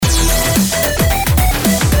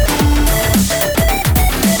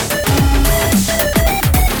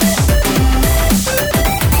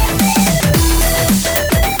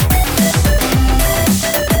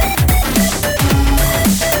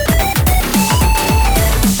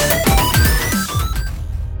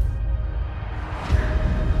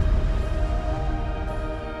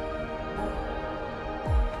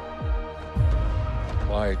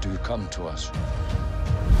come to us.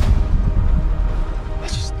 I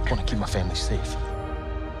just want to keep my family safe.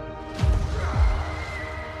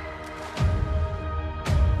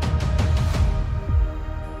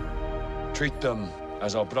 Treat them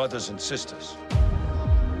as our brothers and sisters.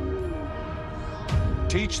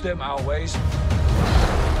 Teach them our ways.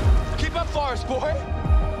 Keep up, Forest boy!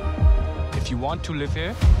 If you want to live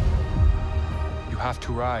here, you have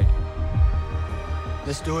to ride.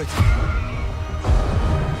 Let's do it.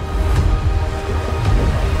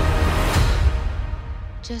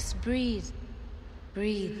 Just breathe.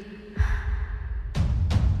 Breathe.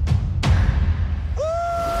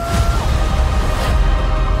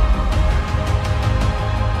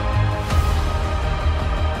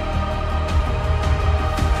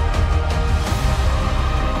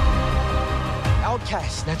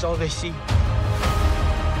 Outcasts, that's all they see.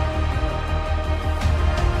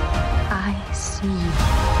 I see.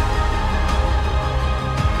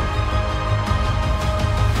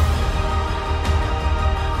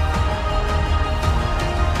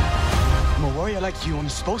 I'm a warrior like you. I'm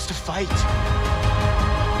supposed to fight.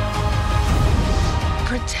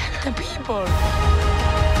 Protect the people.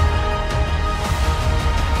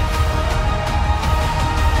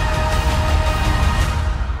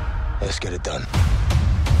 Let's get it done.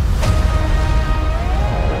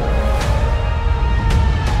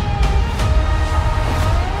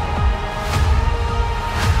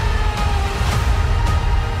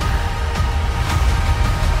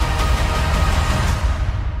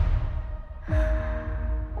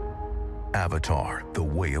 Avatar: The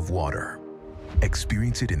Way of Water.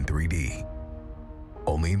 Experience it in 3D.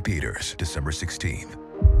 Only in theaters, December 16th.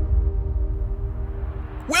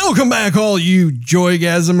 Welcome back, all you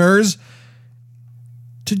Joygasmers,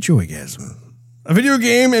 to Joygasm, a video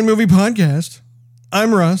game and movie podcast.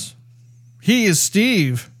 I'm Russ. He is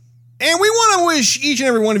Steve. And we want to wish each and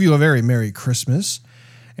every one of you a very Merry Christmas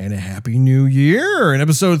and a Happy New Year. In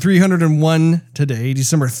episode 301 today,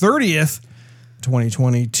 December 30th,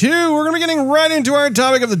 2022, we're going to be getting right into our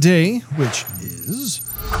topic of the day, which is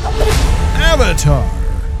Avatar: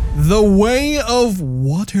 The Way of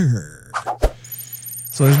Water.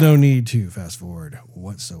 So there's no need to fast forward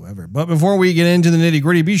whatsoever. But before we get into the nitty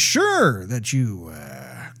gritty, be sure that you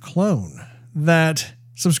clone that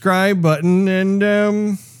subscribe button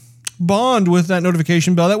and bond with that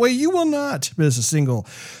notification bell. That way you will not miss a single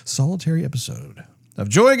solitary episode of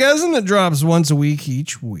Joygasm that drops once a week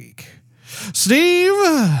each week. Steve,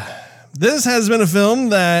 this has been a film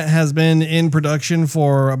that has been in production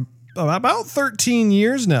for about 13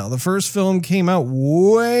 years now. The first film came out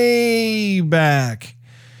way back.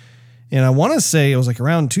 And I want to say it was like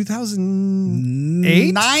around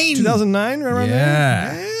 2008? 2009, right around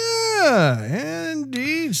there? Yeah,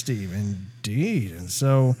 indeed, Steve, indeed. And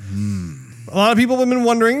so a lot of people have been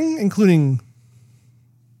wondering, including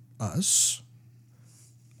us,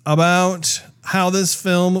 about how this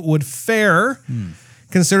film would fare,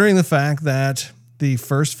 considering the fact that the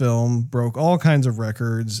first film broke all kinds of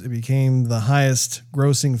records. It became the highest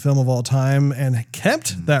grossing film of all time and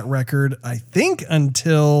kept that record, I think,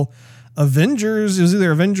 until Avengers. It was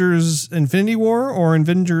either Avengers Infinity War or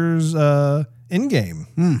Avengers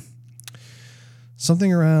Endgame.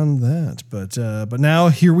 Something around that. But now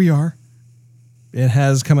here we are. It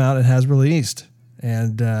has come out. It has released.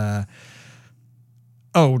 And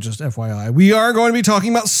just FYI, we are going to be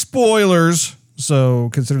talking about spoilers. So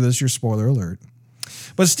consider this your spoiler alert.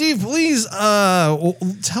 But Steve, please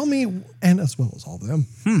tell me, and as well as all of them,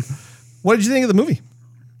 what did you think of the movie?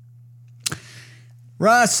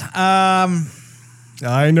 Russ, I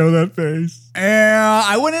know that face.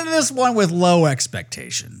 I went into this one with low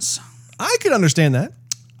expectations. I could understand that.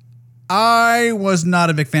 I was not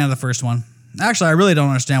a big fan of the first one. Actually, I really don't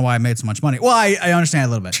understand why I made so much money. Well, I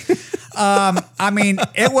understand a little bit. I mean,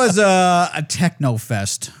 it was a techno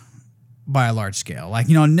fest by a large scale. Like,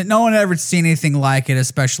 you know, no one had ever seen anything like it,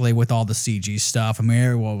 especially with all the CG stuff. I mean,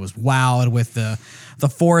 everyone was wowed with the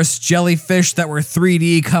forest jellyfish that were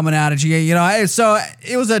 3D coming out at you. You know, so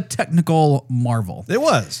it was a technical marvel. It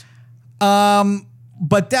was.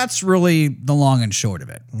 But that's really the long and short of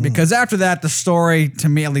it. Because after that, the story, to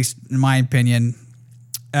me, at least in my opinion,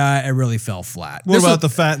 it really fell flat. What about the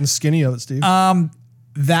fat and skinny of it, Steve?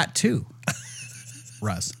 That too,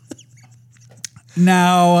 Russ.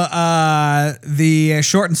 Now, the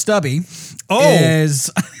short and stubby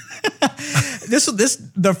is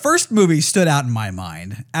the first movie stood out in my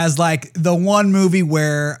mind as like the one movie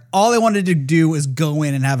where all I wanted to do was go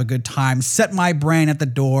in and have a good time, set my brain at the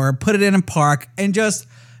door, put it in a park, and just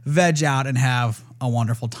veg out and have a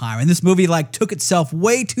wonderful time. And this movie like took itself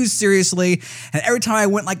way too seriously. And every time I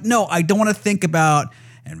went like, no, I don't want to think about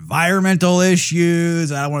environmental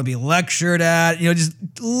issues I don't want to be lectured at. Just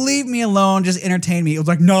leave me alone. Just entertain me. It was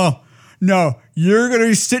like, no, you're going to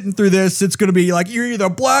be sitting through this. It's going to be like, you're either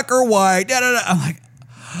black or white. Da, da, da. I'm like,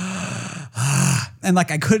 and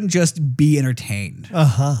like, I couldn't just be entertained.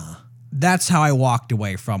 That's how I walked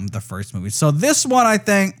away from the first movie. So this one, I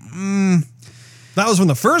think, That was from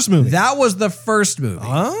the first movie. that was the first movie.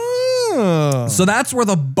 Oh. So that's where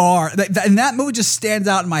the bar, and that movie just stands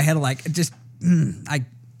out in my head. Like, it just,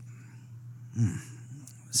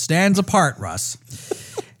 stands apart, Russ.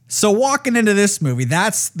 So walking into this movie,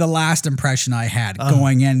 that's the last impression I had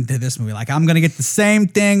going into this movie. Like, I'm going to get the same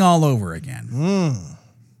thing all over again.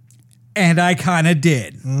 And I kind of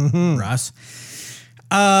did, Russ.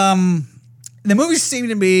 The movie seemed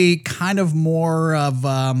to be kind of more of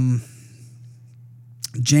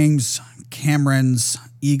James Cameron's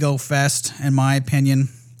ego fest, in my opinion,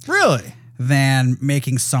 Really? than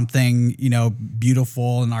making something,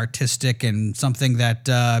 beautiful and artistic and something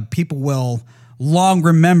that people will long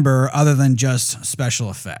remember other than just special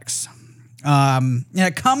effects.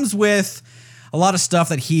 It comes with a lot of stuff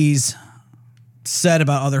that he's said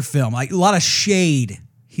about other film, like a lot of shade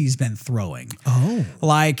he's been throwing. Oh,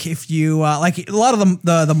 like if you like a lot of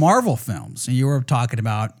the Marvel films, and you were talking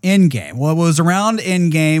about Endgame. Well, it was around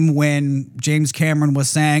Endgame when James Cameron was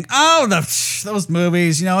saying, "Oh, those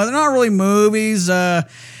movies, they're not really movies. The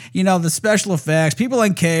special effects, people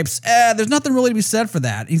in capes. There's nothing really to be said for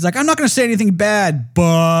that." He's like, "I'm not going to say anything bad,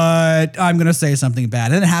 but I'm going to say something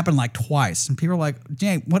bad." And it happened like twice, and people were like,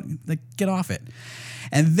 "James, what? Like, get off it."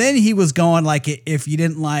 And then he was going like, if you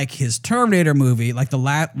didn't like his Terminator movie, like the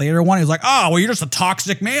later one, he was like, "Oh, well, you're just a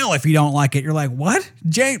toxic male if you don't like it." You're like, "What,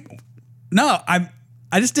 Jay?" No, I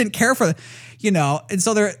just didn't care for And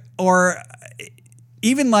so there, or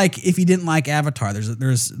even like if you didn't like Avatar, there's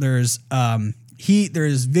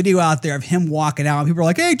video out there of him walking out, and people are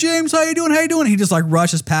like, "Hey, James, how you doing? How you doing?" He just like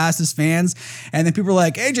rushes past his fans, and then people are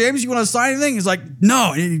like, "Hey, James, you want to sign anything?" He's like,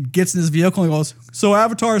 "No." And he gets in his vehicle and he goes, "So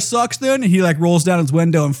Avatar sucks then?" And he like rolls down his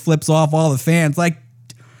window and flips off all the fans. Like,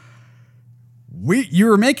 you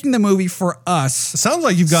were making the movie for us. It sounds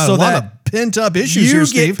like you've got So a lot that of pent up issues here, You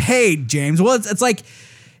Steve. get paid, James. Well, it's like,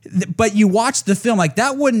 but you watch the film, like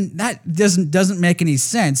that doesn't make any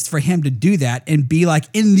sense for him to do that and be like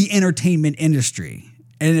in the entertainment industry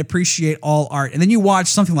and appreciate all art. And then you watch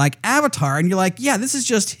something like Avatar and you're like, yeah, this is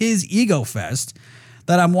just his ego fest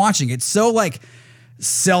that I'm watching. It's so like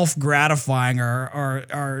self-gratifying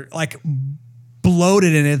or like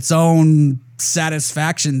bloated in its own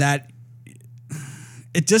satisfaction that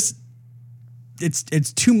it's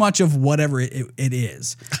too much of whatever it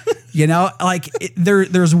is.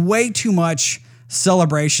 There's way too much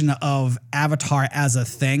celebration of Avatar as a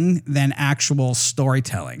thing than actual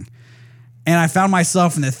storytelling. And I found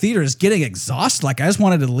myself in the theaters getting exhausted. Like, I just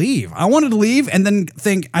wanted to leave. I wanted to leave and then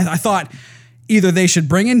think, I thought either they should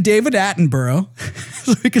bring in David Attenborough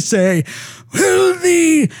so he could say, "Well,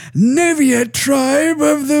 the Neviat tribe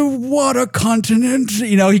of the water continent,"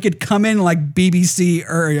 he could come in like BBC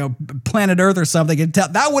or Planet Earth or something and tell.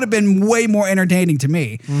 That would have been way more entertaining to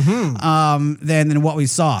me than what we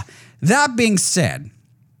saw. That being said,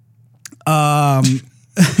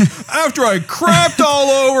 After I crapped all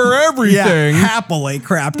over everything. happily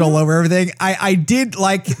crapped all over everything. I did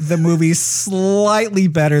like the movie slightly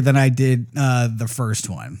better than I did the first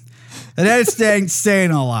one. And that's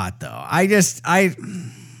saying a lot, though. I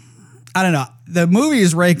don't know. The movie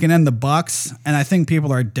is raking in the bucks, and I think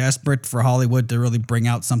people are desperate for Hollywood to really bring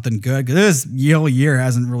out something good. Because this whole year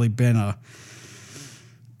hasn't really been a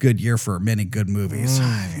good year for many good movies.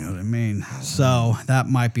 You know what I mean? So that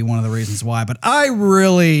might be one of the reasons why. But I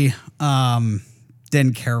really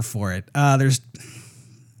didn't care for it. There's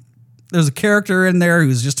a character in there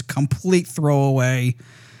who's just a complete throwaway.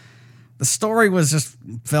 The story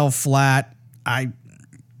fell flat. I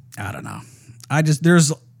don't know.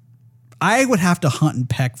 I would have to hunt and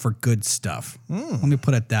peck for good stuff. Let me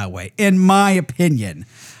put it that way. In my opinion.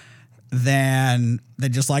 Then they're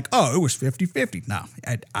just like, "Oh, it was 50-50. No,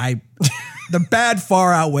 the bad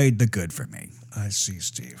far outweighed the good for me. I see,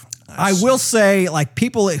 Steve. I will say, like,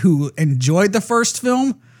 people who enjoyed the first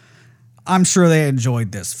film, I'm sure they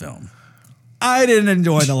enjoyed this film. I didn't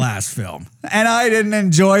enjoy the last film, and I didn't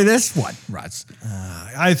enjoy this one, Russ.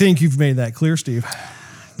 I think you've made that clear, Steve.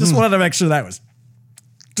 Just wanted to make sure that was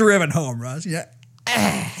driven home, Russ. Yeah.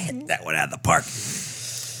 Hit that one out of the park.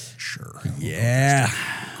 Sure. Yeah.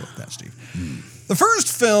 Go with that, Steve. The first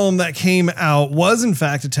film that came out was, in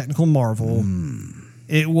fact, a technical marvel.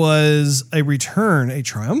 It was a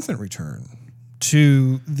triumphant return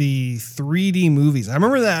to the 3D movies. I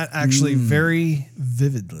remember that actually very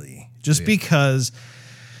vividly, just because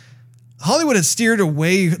Hollywood had steered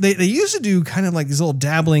away. They used to do kind of like these little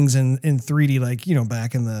dabblings in 3D, like, you know,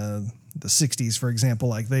 back in the 60s, for example,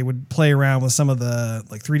 like they would play around with some of the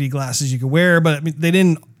like 3D glasses you could wear, but I mean, they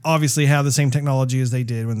didn't obviously have the same technology as they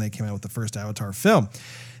did when they came out with the first Avatar film.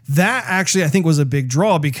 That actually, I think, was a big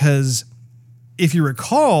draw because if you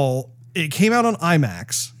recall, it came out on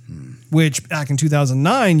IMAX, which back in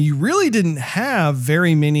 2009, you really didn't have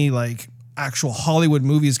very many like actual Hollywood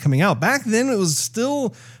movies coming out. Back then, it was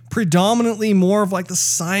still predominantly more of like the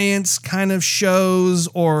science kind of shows,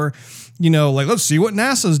 or, you know, like, let's see what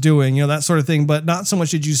NASA's doing, you know, that sort of thing. But not so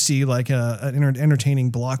much did you see like an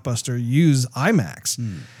entertaining blockbuster use IMAX.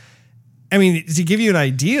 I mean, to give you an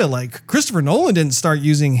idea, like Christopher Nolan didn't start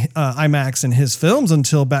using IMAX in his films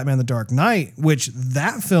until Batman the Dark Knight, which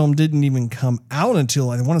that film didn't even come out until,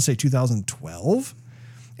 I want to say, 2012.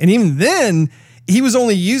 And even then, he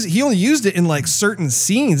only used it in like certain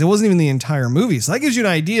scenes. It wasn't even the entire movie. So that gives you an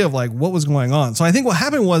idea of like what was going on. So I think what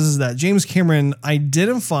happened was that James Cameron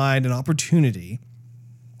identified an opportunity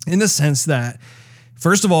in the sense that,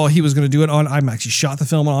 first of all, he was going to do it on IMAX. He shot the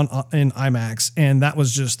film in IMAX, and that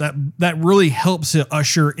was just that really helps to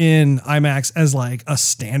usher in IMAX as like a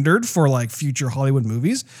standard for like future Hollywood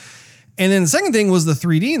movies. And then the second thing was the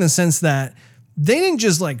 3D, in the sense that they didn't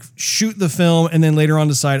just like shoot the film and then later on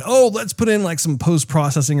decide, oh, let's put in like some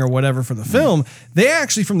post-processing or whatever for the film. They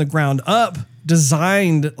actually, from the ground up,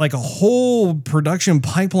 designed like a whole production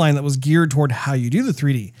pipeline that was geared toward how you do the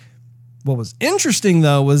 3D. What was interesting,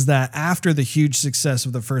 though, was that after the huge success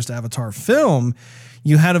of the first Avatar film,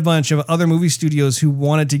 you had a bunch of other movie studios who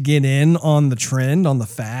wanted to get in on the trend, on the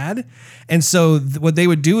fad. And so what they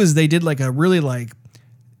would do is they did like a really like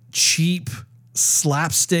cheap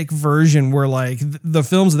slapstick version where like the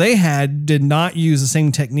films they had did not use the same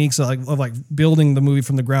techniques of like building the movie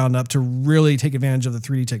from the ground up to really take advantage of the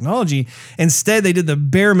 3D technology. Instead, they did the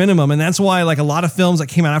bare minimum. And that's why like a lot of films that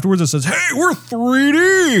came out afterwards that says, hey, we're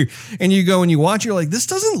 3D. And you go and you watch, you're like, this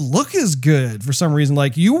doesn't look as good for some reason.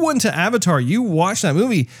 Like, you went to Avatar, you watched that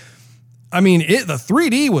movie. I mean, the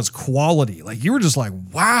 3D was quality. Like, you were just like,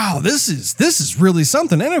 wow, this is really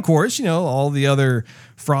something. And of course, you know, all the other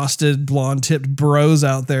frosted, blonde-tipped bros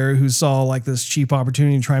out there who saw like this cheap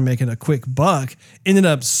opportunity to try and make it a quick buck ended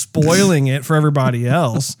up spoiling it for everybody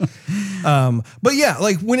else. But yeah,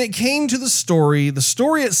 like when it came to the story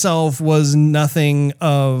itself was nothing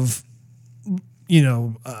of, you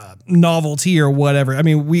know, novelty or whatever. I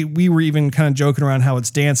mean, we were even kind of joking around how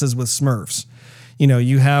it's Dances with Smurfs. You know,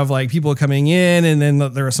 you have like people coming in, and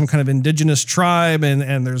then there is some kind of indigenous tribe,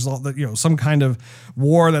 and there's all the, you know, some kind of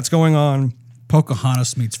war that's going on.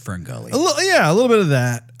 Pocahontas meets Ferngully. A little bit of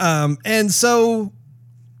that. And so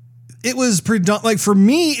it was like for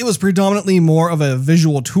me, it was predominantly more of a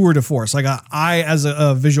visual tour de force. Like I as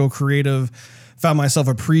a visual creative, found myself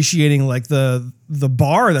appreciating like the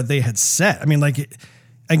bar that they had set. I mean, like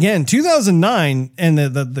again, 2009, and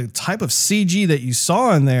the type of CG that you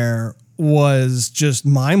saw in there was just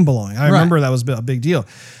mind blowing. I remember that was a big deal.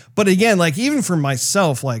 But again, like even for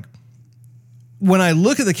myself, like when I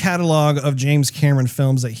look at the catalog of James Cameron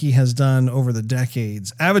films that he has done over the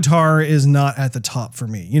decades, Avatar is not at the top for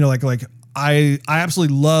me. You know, like I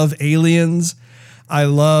absolutely love Aliens. I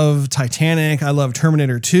love Titanic. I love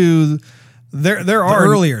Terminator 2. There are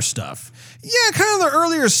earlier stuff. Yeah, kind of the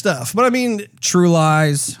earlier stuff. But I mean, True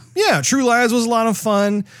Lies. Yeah, True Lies was a lot of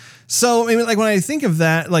fun. So, I mean, like when I think of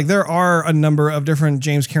that, like there are a number of different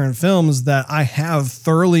James Cameron films that I have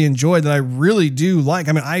thoroughly enjoyed that I really do like.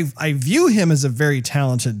 I mean, I view him as a very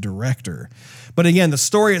talented director. But again, the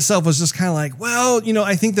story itself was just kind of like, well, you know,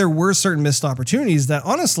 I think there were certain missed opportunities that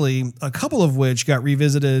honestly, a couple of which got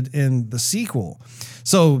revisited in the sequel.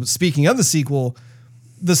 So speaking of the sequel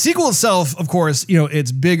itself, of course, you know,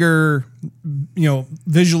 it's bigger, you know,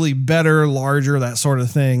 visually better, larger, that sort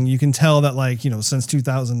of thing. You can tell that, like, you know, since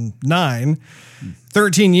 2009,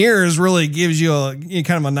 13 years really gives you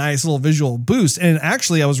kind of a nice little visual boost. And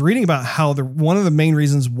actually, I was reading about how one of the main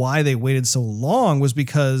reasons why they waited so long was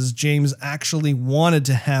because James actually wanted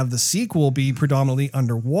to have the sequel be predominantly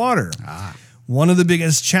underwater. One of the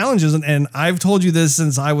biggest challenges, and I've told you this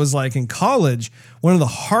since I was like in college, one of the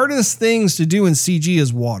hardest things to do in CG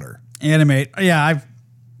is water. Animate. Yeah,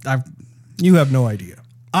 You have no idea.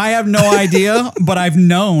 I have no idea, but I've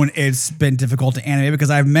known it's been difficult to animate because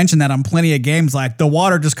I've mentioned that on plenty of games. Like the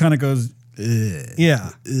water just kind of goes,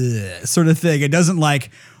 sort of thing. It doesn't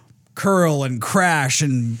like curl and crash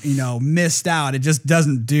and, you know, mist out. It just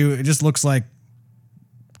doesn't do. It just looks like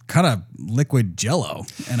kind of liquid jello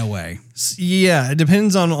in a way. Yeah, it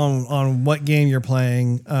depends on what game you're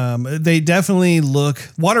playing. They definitely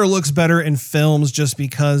water looks better in films just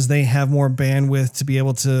because they have more bandwidth to be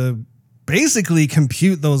able to basically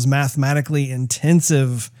compute those mathematically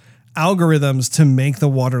intensive algorithms to make the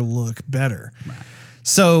water look better. Right.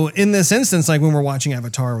 So in this instance, like when we're watching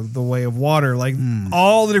Avatar, The Way of Water, like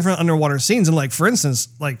all the different underwater scenes, and like, for instance,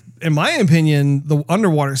 like in my opinion, the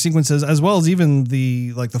underwater sequences, as well as even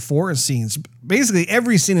the forest scenes, basically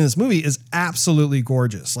every scene in this movie is absolutely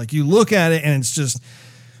gorgeous. Like you look at it and it's just,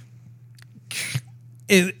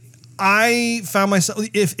 I found myself,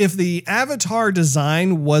 if the Avatar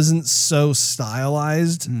design wasn't so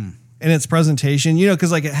stylized in its presentation, you know,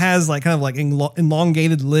 because like it has like kind of like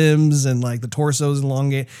elongated limbs and like the torso is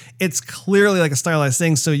elongated. It's clearly like a stylized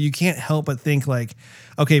thing, so you can't help but think like,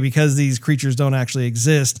 okay, because these creatures don't actually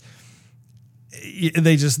exist, it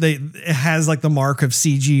has like the mark of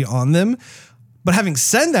CG on them. But having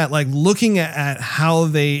said that, like looking at how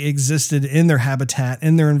they existed in their habitat,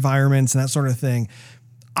 in their environments, and that sort of thing,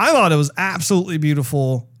 I thought it was absolutely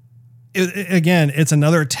beautiful. Again, it's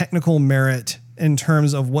another technical merit in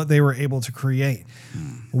terms of what they were able to create.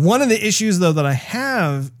 One of the issues, though, that I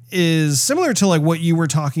have is similar to like what you were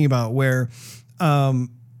talking about, where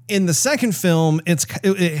in the second film,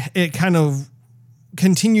 it kind of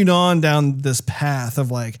continued on down this path of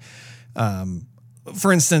like,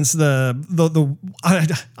 for instance, I'll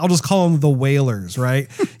just call them the whalers, right?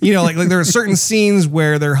 You know, like there are certain scenes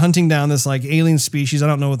where they're hunting down this like alien species. I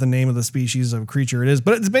don't know what the name of the species of creature it is,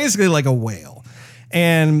 but it's basically like a whale.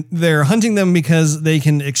 And they're hunting them because they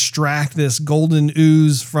can extract this golden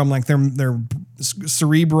ooze from like their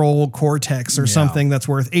cerebral cortex or something that's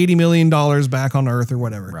worth $80 million back on Earth or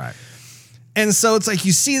whatever. Right. And so it's like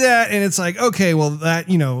you see that and it's like, okay, well that,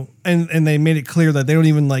 you know, and they made it clear that they don't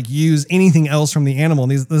even like use anything else from the animal.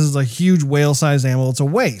 This is a huge whale-sized animal. It's a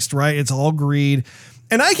waste, right? It's all greed.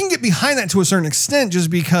 And I can get behind that to a certain extent just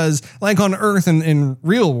because like on Earth and in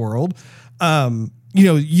real world, you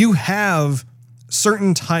know, you have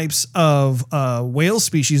certain types of whale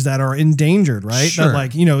species that are endangered, right? Sure. That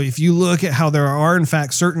like, you know, if you look at how there are in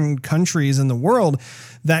fact certain countries in the world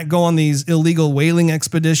that go on these illegal whaling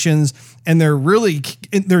expeditions, and they're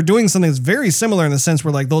doing something that's very similar in the sense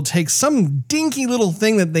where like they'll take some dinky little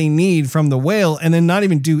thing that they need from the whale and then not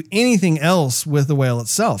even do anything else with the whale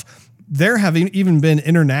itself. There have even been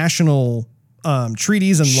international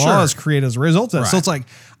treaties and laws created as a result of that. Right. So it's like,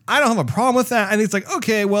 I don't have a problem with that. And it's like,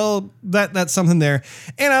 okay, well, that's something there.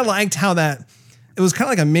 And I liked how that, it was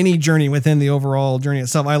kind of like a mini journey within the overall journey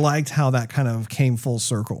itself. I liked how that kind of came full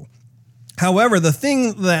circle. However, the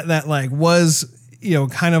thing that like was, you know,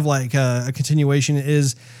 kind of like a continuation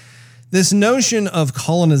is this notion of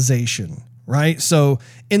colonization, right? So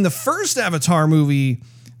in the first Avatar movie,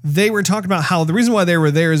 they were talking about how the reason why they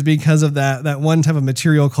were there is because of that one type of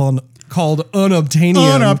material called unobtainium.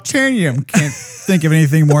 Unobtainium. Can't think of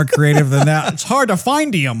anything more creative than that. It's hard to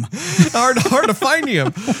find him. hard to find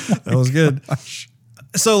him. That was good.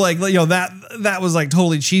 So like, you know, that was like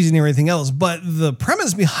totally cheesy and everything else. But the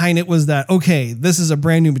premise behind it was that, okay, this is a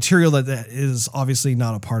brand new material that is obviously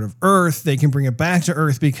not a part of Earth. They can bring it back to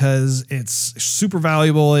Earth because it's super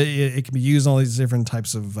valuable. It can be used in all these different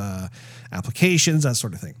types of applications, that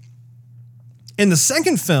sort of thing. In the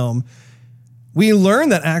second film, we learn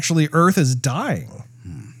that actually Earth is dying.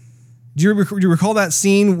 Do you recall that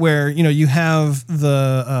scene where, you know, you have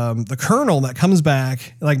the colonel that comes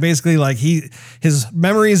back, like basically like his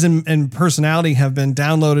memories and personality have been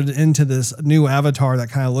downloaded into this new avatar that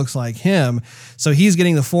kind of looks like him. So he's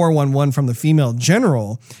getting the 411 from the female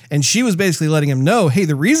general, and she was basically letting him know, hey,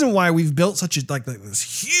 the reason why we've built such a like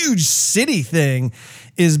this huge city thing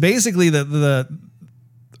is basically that the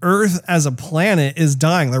Earth as a planet is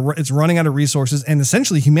dying. It's running out of resources, and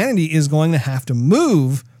essentially humanity is going to have to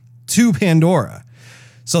move to Pandora.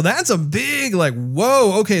 So that's a big like,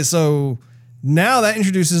 whoa, okay, so now that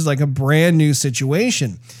introduces like a brand new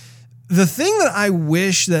situation. The thing that I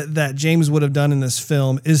wish that James would have done in this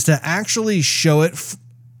film is to actually show it,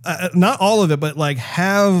 not all of it, but like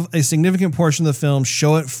have a significant portion of the film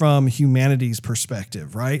show it from humanity's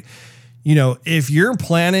perspective, right? You know, if your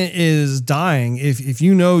planet is dying, if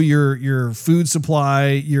you know your food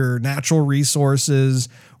supply, your natural resources,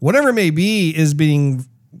 whatever it may be, is being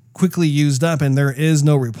quickly used up and there is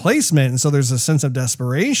no replacement, and so there's a sense of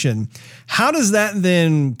desperation, how does that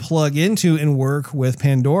then plug into and work with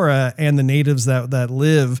Pandora and the natives that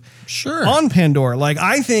live on Pandora? Like,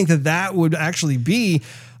 I think that would actually be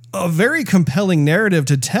a very compelling narrative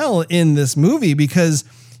to tell in this movie, because,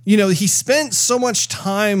 you know, he spent so much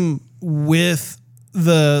time with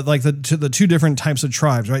the two different types of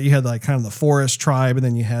tribes, right? You had like kind of the forest tribe, and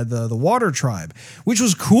then you had the water tribe, which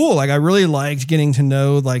was cool. Like, I really liked getting to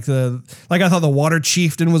know I thought the water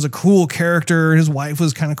chieftain was a cool character. His wife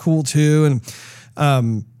was kind of cool too.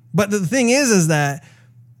 And But the thing is that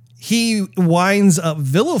he winds up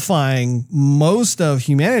vilifying most of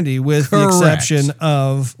humanity with the exception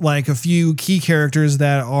of like a few key characters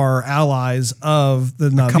that are allies of the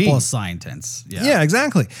Na'vi. A couple of scientists. Yeah. Yeah,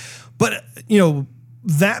 exactly. But,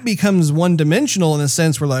 that becomes one-dimensional in the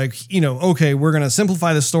sense where like, okay, we're going to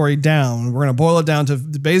simplify the story down. We're going to boil it down to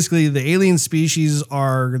basically the alien species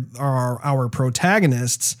are our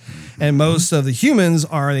protagonists and most of the humans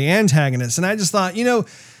are the antagonists. And I just thought,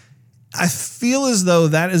 I feel as though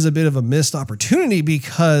that is a bit of a missed opportunity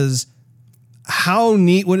because how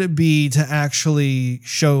neat would it be to actually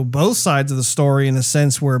show both sides of the story in the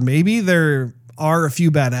sense where maybe there are a few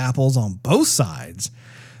bad apples on both sides,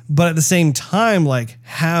 but at the same time, like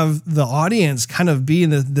have the audience kind of be in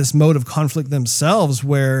this mode of conflict themselves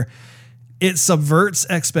where it subverts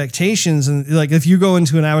expectations. And like, if you go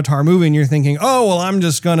into an Avatar movie and you're thinking, oh, well, I'm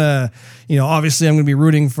just gonna, obviously I'm gonna be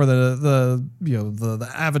rooting for the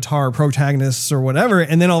Avatar protagonists or whatever.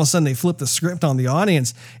 And then all of a sudden they flip the script on the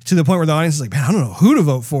audience to the point where the audience is like, man, I don't know who to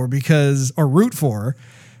vote for or root for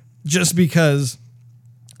just because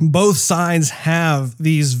both sides have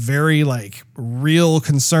these very like real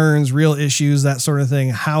concerns, real issues, that sort of thing.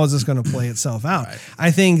 How is this going to play itself out? Right. I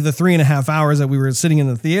think the 3.5 hours that we were sitting in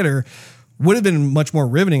the theater would have been much more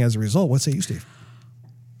riveting as a result. What say you, Steve?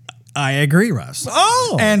 I agree, Russ.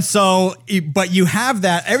 Oh. And so, but you have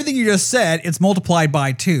that, everything you just said, it's multiplied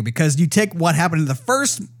by 2 because you take what happened in the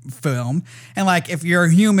first film and like if you're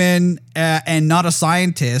a human and not a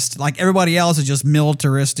scientist, like everybody else is just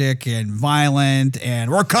militaristic and violent and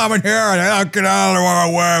we're coming here and I'll get out of our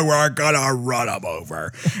way, we're gonna run them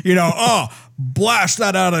over. Blast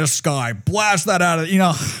that out of the sky, blast that out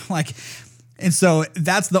of, like, and so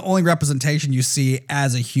that's the only representation you see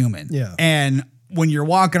as a human. Yeah. And when you're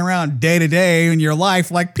walking around day to day in your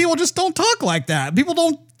life, like people just don't talk like that. People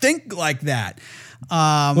don't think like that.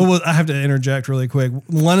 Well, I have to interject really quick.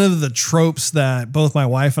 One of the tropes that both my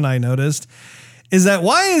wife and I noticed is that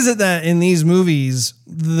why is it that in these movies,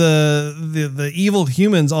 the evil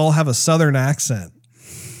humans all have a Southern accent?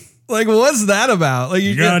 Like, what's that about? Like,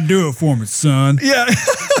 you gotta do it for me, son. Yeah.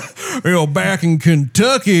 Back in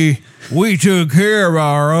Kentucky, we took care of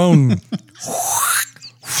our own.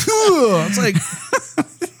 It's like,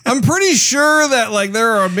 I'm pretty sure that like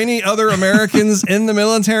there are many other Americans in the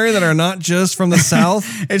military that are not just from the South.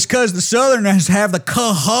 It's because the Southerners have the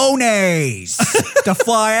cojones to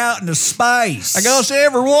fly out into space. I gotta say,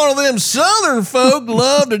 every one of them Southern folk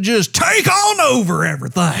love to just take on over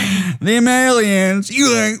everything. Them aliens,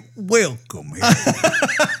 you ain't welcome here.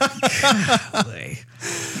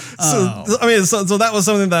 So that was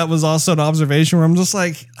something that was also an observation where I'm just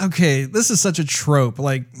like, okay, this is such a trope.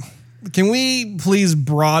 Like, can we please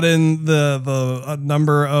broaden the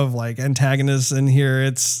number of like antagonists in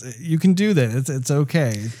here? You can do that. It's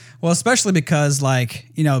okay. Well, especially because like,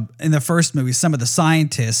 in the first movie, some of the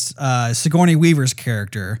scientists, Sigourney Weaver's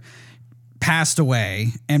character passed away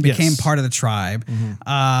and became part of the tribe.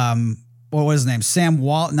 Mm-hmm. What was his name?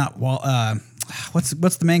 What's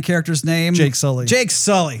the main character's name? Jake Sully. Jake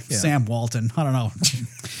Sully. Yeah. Sam Walton. I don't know.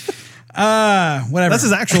 Whatever.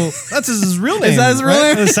 That's his real name. Is that his real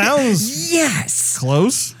name? It sounds yes.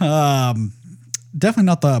 Close. Definitely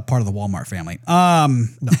not the part of the Walmart family.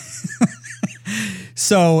 No.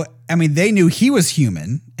 So, I mean, they knew he was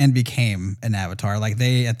human and became an avatar. Like at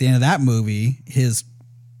the end of that movie, his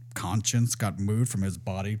conscience got moved from his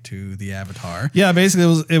body to the avatar. Yeah,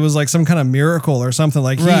 basically it was like some kind of miracle or something.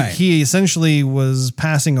 Like he essentially was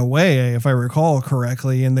passing away, if I recall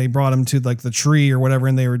correctly, and they brought him to like the tree or whatever,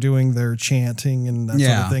 and they were doing their chanting and that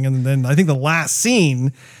sort of thing. And then I think the last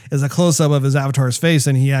scene is a close up of his avatar's face,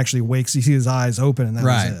 and he actually wakes. You see his eyes open, and that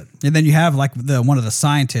was it. And then you have like one of the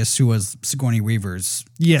scientists who was Sigourney Weaver's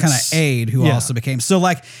kind of aide, who also became. So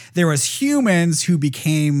like there was humans who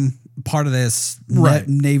became part of this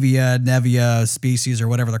Nevia species or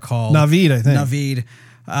whatever they're called. Navid, I think.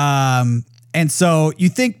 Navid. And so you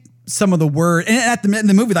think some of the word, and in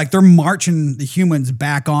the movie, like they're marching the humans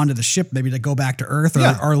back onto the ship, maybe to go back to Earth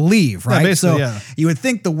or leave, right? Yeah, so you would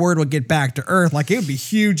think the word would get back to Earth. Like it would be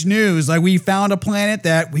huge news. Like we found a planet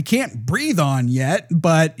that we can't breathe on yet,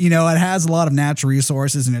 but it has a lot of natural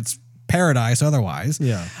resources and it's paradise otherwise.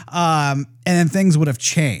 Yeah. And then things would have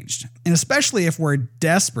changed. And especially if we're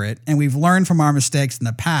desperate and we've learned from our mistakes in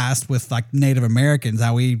the past with like Native Americans,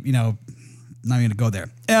 how we, not even gonna go there.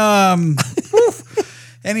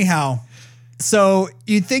 Anyhow, so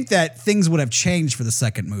you'd think that things would have changed for the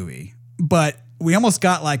second movie, but we almost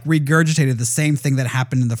got like regurgitated the same thing that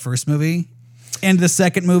happened in the first movie and the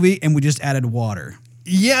second movie, and we just added water.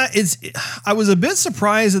 Yeah, I was a bit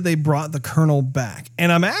surprised that they brought the Colonel back,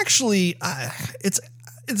 and I'm actually it's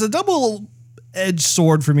it's a double-edged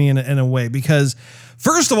sword for me in a way, because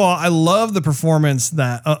first of all, I love the performance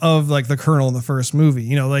that of like the Colonel in the first movie.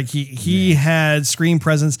 You know, like he had screen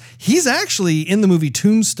presence. He's actually in the movie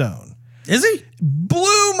Tombstone. Is he?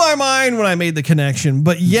 Blew my mind when I made the connection.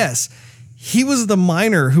 But yes, he was the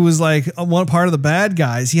miner who was like one part of the bad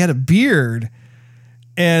guys. He had a beard,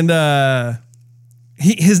 and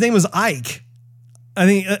his name was Ike. I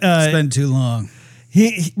think It's been too long.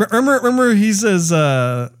 he remember he says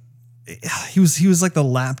he was like the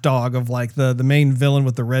lapdog of like the main villain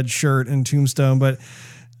with the red shirt in Tombstone, but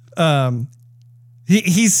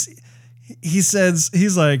he says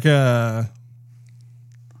he's like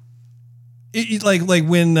like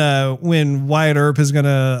when Wyatt Earp is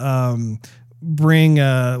gonna bring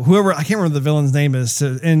whoever, I can't remember the villain's name is,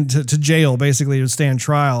 to jail basically to stand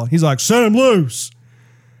trial. He's like, set him loose.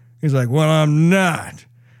 He's like, well, I'm not.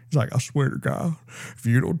 He's like, I swear to God, if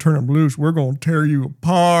you don't turn him loose, we're going to tear you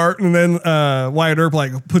apart. And then Wyatt Earp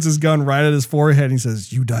like puts his gun right at his forehead and he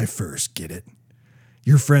says, you die first, get it?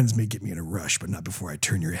 Your friends may get me in a rush, but not before I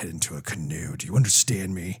turn your head into a canoe. Do you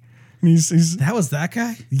understand me? And he's That was that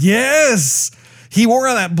guy? yes. He wore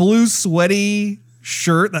that blue sweaty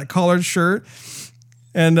shirt, that collared shirt.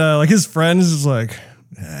 And like his friend is just like,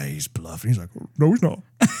 he's bluffing. He's like, no, he's not.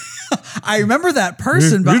 I remember that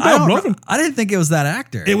person, but He's not I bluffing. didn't think it was that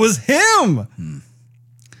actor. It was him.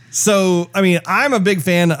 So, I mean, I'm a big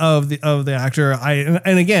fan of the actor.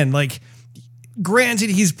 And again, like, granted,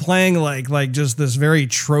 he's playing like just this very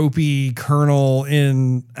tropey Colonel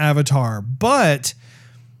in Avatar, but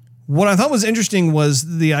what I thought was interesting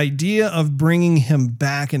was the idea of bringing him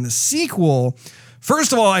back in the sequel.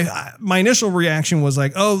 First of all, my initial reaction was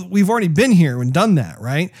like, oh, we've already been here and done that,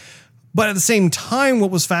 right? But at the same time,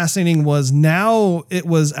 what was fascinating was now it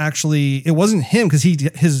wasn't him, because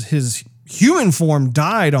his human form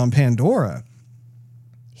died on Pandora.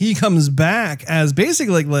 He comes back as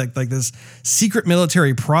basically like this secret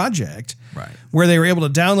military project, Right. where they were able to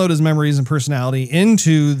download his memories and personality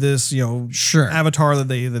into this, Sure. avatar that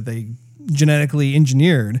they genetically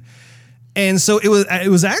engineered. And so it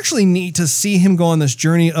was actually neat to see him go on this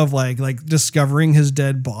journey of like discovering his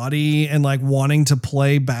dead body and like wanting to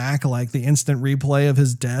play back like the instant replay of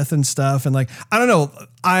his death and stuff. And like, I don't know,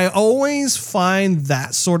 I always find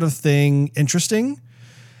that sort of thing interesting.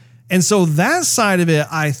 And so that side of it,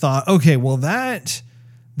 I thought, okay, well that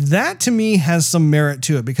to me has some merit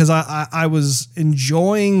to it, because I was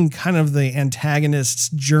enjoying kind of the antagonist's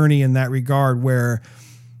journey in that regard, where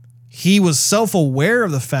he was self-aware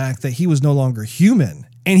of the fact that he was no longer human.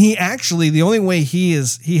 And he actually, the only way he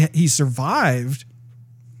survived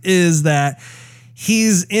is that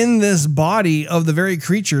he's in this body of the very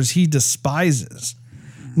creatures he despises.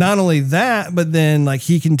 Not only that, but then like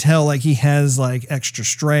he can tell like he has like extra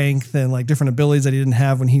strength and like different abilities that he didn't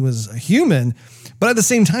have when he was a human. But at the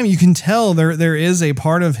same time, you can tell there is a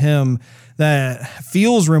part of him that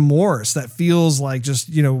feels remorse, that feels like just,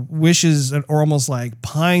 wishes or almost like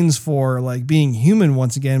pines for like being human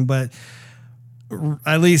once again. But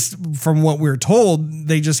at least from what we're told,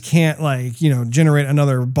 they just can't like, generate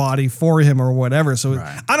another body for him or whatever. So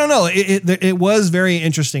Right. I don't know. It was very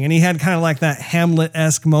interesting. And he had kind of like that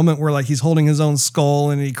Hamlet-esque moment where like he's holding his own skull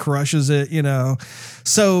and he crushes it,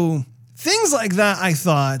 So things like that, I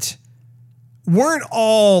thought, weren't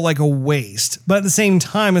all like a waste, but at the same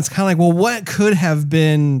time, it's kind of like, well, what could have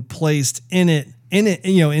been placed in it,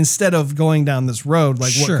 instead of going down this road,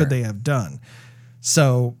 like Sure. what could they have done?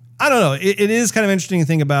 So I don't know. It is kind of interesting to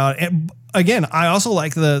think about. And again, I also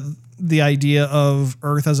like the idea of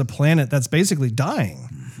Earth as a planet that's basically dying.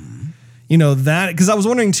 That, because I was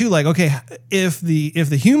wondering too, like, okay, if the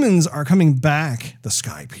humans are coming back, the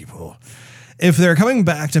sky people, if they're coming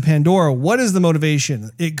back to Pandora, what is the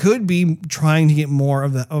motivation? It could be trying to get more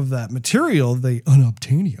of that material, the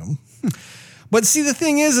unobtainium. But see, the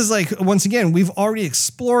thing is like, once again, we've already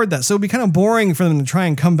explored that. So it'd be kind of boring for them to try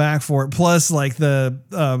and come back for it. Plus, like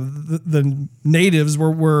the natives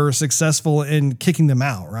were successful in kicking them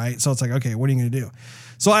out, right? So it's like, okay, what are you going to do?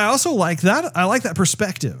 So I also like that. I like that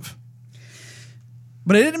perspective.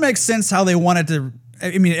 But it didn't make sense how they wanted to.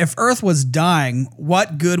 I mean, if Earth was dying,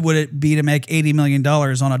 what good would it be to make $80 million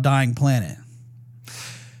on a dying planet?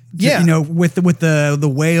 Yeah. With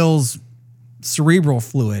the whale's cerebral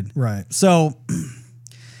fluid. Right. So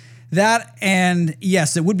that, and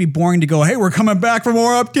yes, it would be boring to go, hey, we're coming back for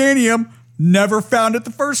more Obtanium. Never found it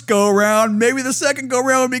the first go around. Maybe the second go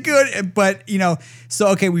around would be good. But, so,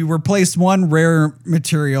 okay, we replaced one rare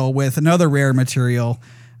material with another rare material,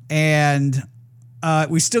 and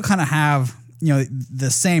we still kind of have,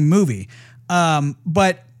 the same movie.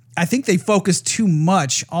 But I think they focus too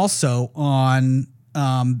much also on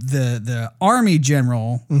the army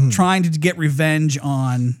general trying to get revenge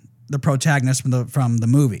on the protagonist from the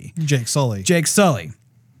movie, Jake Sully. Jake Sully.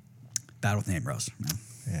 Bad with name, Rose. No.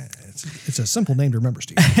 Yeah, it's a simple name to remember,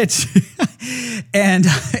 Steve. and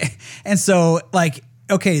so like,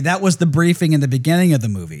 okay, that was the briefing in the beginning of the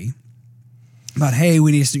movie about, hey,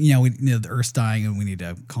 we need to, the Earth's dying and we need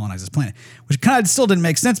to colonize this planet, which kind of still didn't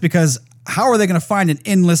make sense because how are they going to find an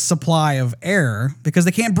endless supply of air because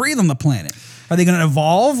they can't breathe on the planet? Are they going to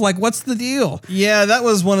evolve? Like, what's the deal? Yeah, that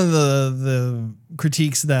was one of the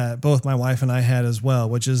critiques that both my wife and I had as well,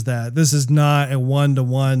 which is that this is not a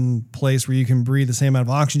one-to-one place where you can breathe the same amount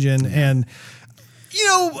of oxygen. And,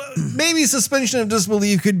 maybe suspension of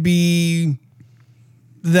disbelief could be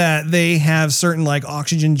that they have certain like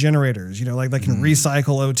oxygen generators, like they can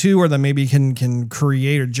recycle O2 or that maybe can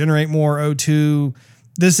create or generate more O2.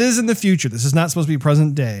 This is in the future. This is not supposed to be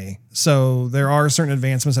present day. So there are certain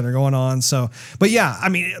advancements that are going on. So, but yeah, I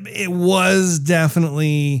mean, it was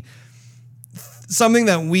definitely something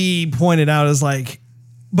that we pointed out as like,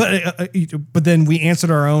 but then we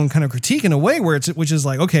answered our own kind of critique in a way which is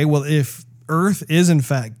like, okay, well, if Earth is in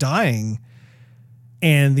fact dying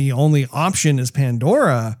and the only option is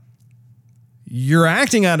Pandora, you're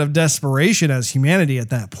acting out of desperation as humanity at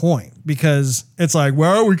that point because it's like,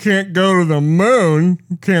 well, we can't go to the moon.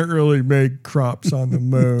 We can't really make crops on the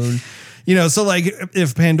moon. So like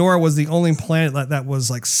if Pandora was the only planet that was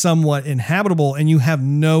like somewhat inhabitable and you have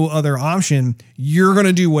no other option, you're going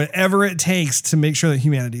to do whatever it takes to make sure that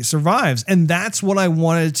humanity survives. And that's what I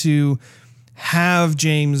wanted to have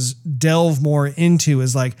James delve more into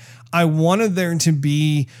is like, I wanted there to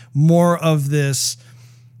be more of this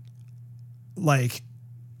like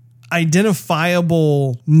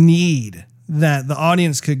identifiable need that the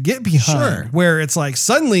audience could get behind, where it's like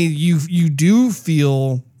suddenly you do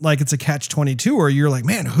feel like it's a catch-22 or you're like,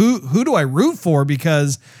 man, who do I root for?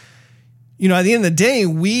 Because, at the end of the day,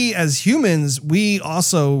 we as humans, we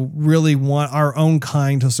also really want our own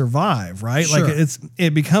kind to survive, right? Sure. Like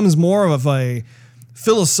it becomes more of a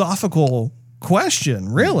philosophical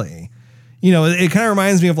question, really. It kind of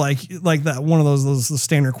reminds me of like that one of those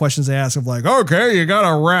standard questions they ask of like, okay, you got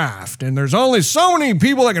a raft and there's only so many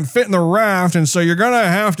people that can fit in the raft. And so you're going to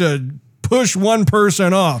have to push one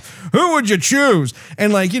person off. Who would you choose?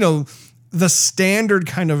 And like, the standard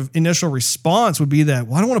kind of initial response would be that,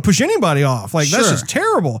 well, I don't want to push anybody off. Like, that's just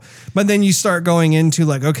terrible. But then you start going into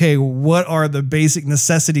like, okay, what are the basic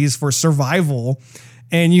necessities for survival?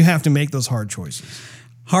 And you have to make those hard choices.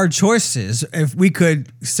 Hard choices. If we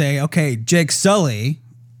could say, okay, Jake Sully,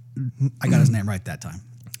 I got his name right that time.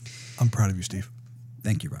 I'm proud of you, Steve.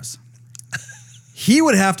 Thank you, Russ. He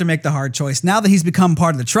would have to make the hard choice. Now that he's become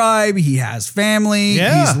part of the tribe, he has family,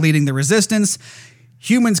 he's leading the resistance.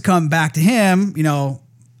 Humans come back to him,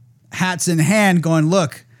 hats in hand going,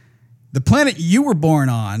 look, the planet you were born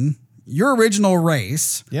on, your original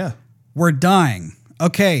race, we're dying.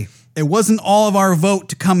 Okay. It wasn't all of our vote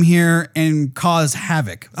to come here and cause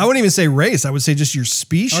havoc. I wouldn't even say race. I would say just your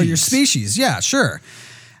species. Oh, your species. Yeah, sure.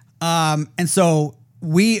 And so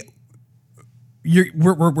we're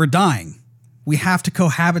dying. We have to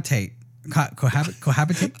cohabitate.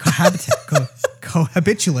 Cohabitulate.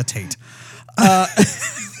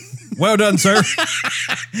 Well done, sir.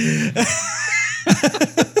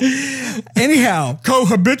 Anyhow.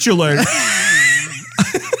 Cohabitulate.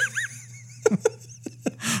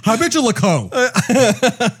 Habitualico.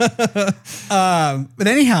 But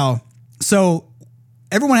anyhow, so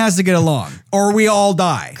everyone has to get along or we all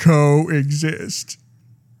die. Coexist.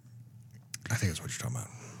 I think that's what you're talking about.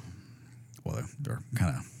 Well, they're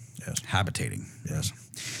kind of habitating. Yes.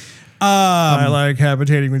 I like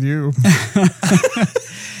habitating with you.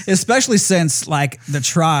 Especially since like the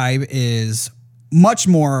tribe is much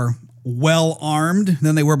more well armed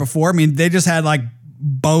than they were before. I mean, they just had like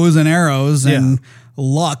bows and arrows and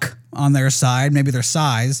luck on their side, maybe their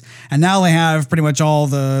size. And now they have pretty much all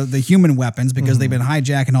the human weapons because they've been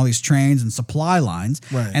hijacking all these trains and supply lines.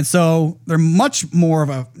 Right. And so they're much more of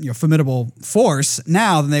a formidable force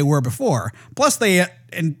now than they were before. Plus they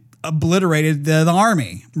obliterated the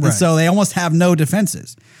army. Right. And so they almost have no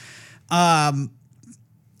defenses. So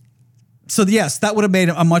yes, that would have made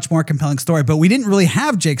a much more compelling story, but we didn't really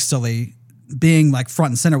have Jake Sully being like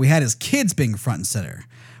front and center. We had his kids being front and center,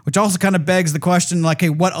 which also kind of begs the question, like, hey,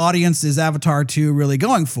 what audience is Avatar 2 really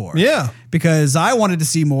going for? Yeah. Because I wanted to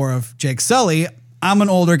see more of Jake Sully. I'm an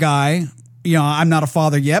older guy. I'm not a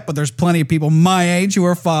father yet, but there's plenty of people my age who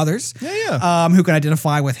are fathers. Who can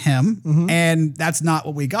identify with him. And that's not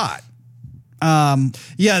what we got. And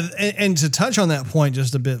to touch on that point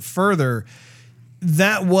just a bit further,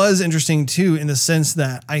 that was interesting too, in the sense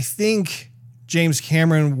that I think James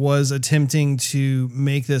Cameron was attempting to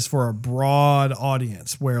make this for a broad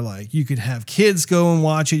audience where like you could have kids go and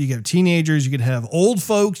watch it. You could have teenagers, you could have old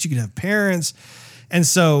folks, you could have parents. And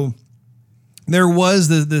so there was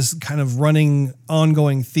this kind of running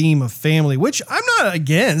ongoing theme of family, which I'm not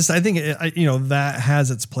against. I think, that has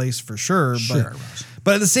its place for sure.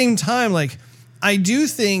 But at the same time, like I do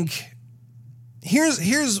think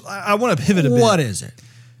I want to pivot a bit. What is it?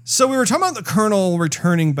 So we were talking about the Colonel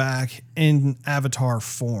returning back in Avatar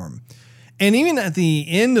form. And even at the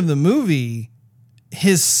end of the movie,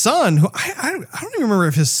 his son, who I don't even remember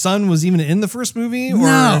if his son was even in the first movie. Or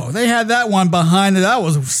No, they had that one behind it. That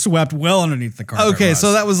was swept well underneath the carpet. Okay,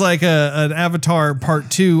 so that was like an Avatar Part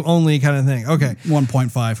 2 only kind of thing. Okay.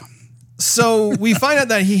 1.5. So we find out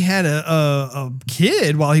that he had a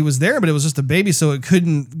kid while he was there, but it was just a baby, so it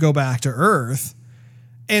couldn't go back to Earth.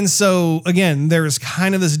 And so, again, there's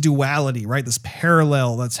kind of this duality, right? This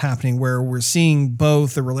parallel that's happening where we're seeing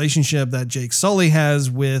both the relationship that Jake Sully has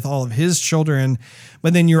with all of his children,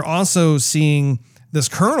 but then you're also seeing this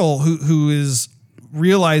Colonel who is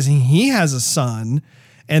realizing he has a son.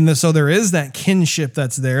 And so there is that kinship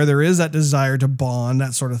that's there. There is that desire to bond,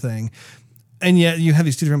 that sort of thing. And yet you have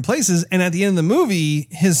these two different places. And at the end of the movie,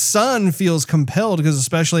 his son feels compelled because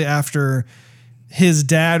especially after his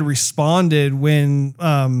dad responded when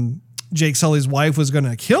Jake Sully's wife was going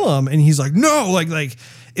to kill him. And he's like, no, like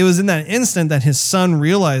it was in that instant that his son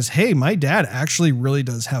realized, hey, my dad actually really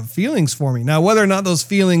does have feelings for me. Now, whether or not those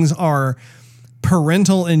feelings are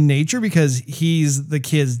parental in nature because he's the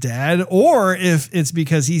kid's dad, or if it's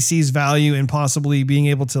because he sees value in possibly being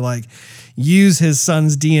able to like use his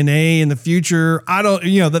son's DNA in the future. I don't,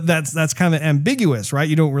 that's kind of ambiguous, right?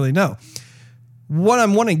 You don't really know. What I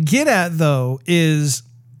want to get at, though, is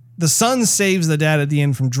the son saves the dad at the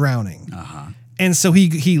end from drowning. And so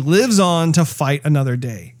he lives on to fight another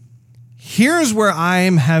day. Here's where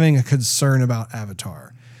I'm having a concern about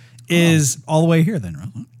Avatar. Is all the way here then,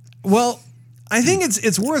 right? Well, I think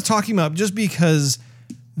it's worth talking about just because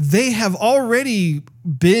they have already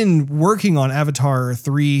been working on Avatar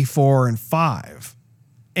 3, 4, and 5.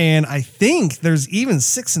 And I think there's even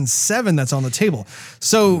 6 and 7 that's on the table.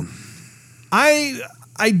 So I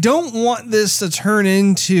don't want this to turn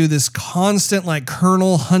into this constant like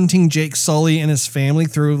Colonel hunting Jake Sully and his family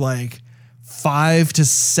through like 5 to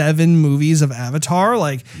 7 movies of Avatar.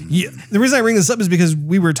 Like the reason I bring this up is because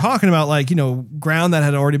we were talking about like, ground that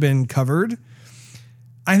had already been covered.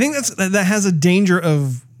 I think that has a danger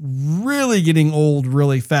of really getting old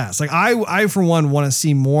really fast. Like I for one want to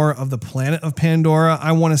see more of the planet of Pandora.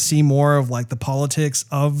 I want to see more of like the politics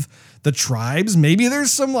of the tribes. Maybe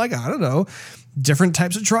there's some like, I don't know, different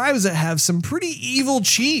types of tribes that have some pretty evil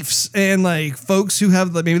chiefs and like folks who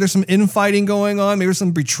have maybe there's some infighting going on. Maybe there's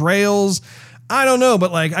some betrayals. I don't know,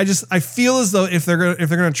 but like I feel as though if they're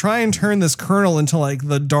gonna try and turn this Colonel into like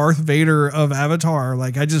the Darth Vader of Avatar,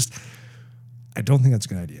 like I don't think that's a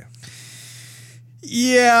good idea.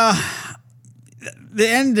 Yeah. The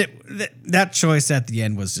end, that choice at the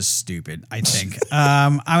end was just stupid, I think.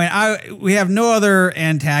 We have no other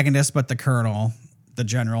antagonist but the Colonel, the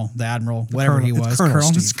General, the Admiral, whatever he was.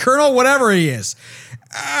 Colonel, whatever he is.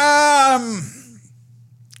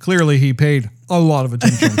 Clearly he paid a lot of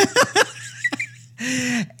attention.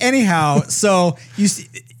 Anyhow, so you see,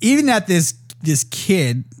 even at this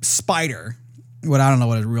kid, Spider, I don't know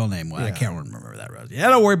what his real name was. Yeah. I can't remember that. Yeah,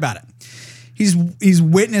 don't worry about it. He's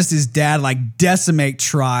witnessed his dad like decimate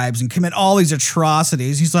tribes and commit all these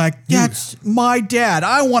atrocities. He's like, that's my dad.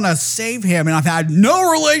 I want to save him. And I've had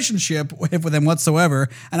no relationship with him whatsoever.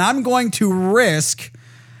 And I'm going to risk,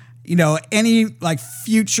 any like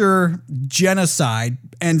future genocide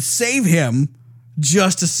and save him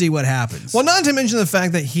just to see what happens. Well, not to mention the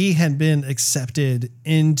fact that he had been accepted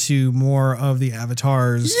into more of the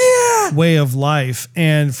Avatar's way of life.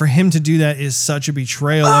 And for him to do that is such a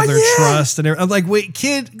betrayal of their trust. And I'm like, wait,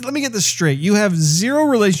 kid, let me get this straight. You have zero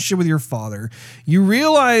relationship with your father. You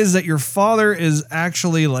realize that your father is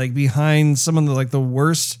actually like behind some of the like the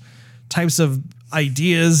worst types of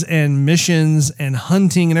ideas and missions and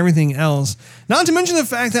hunting and everything else. Not to mention the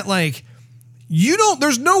fact that like,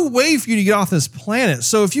 there's no way for you to get off this planet.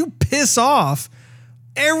 So if you piss off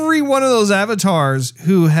every one of those avatars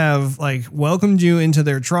who have like welcomed you into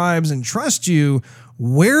their tribes and trust you,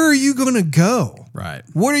 where are you going to go? Right.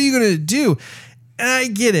 What are you going to do? And I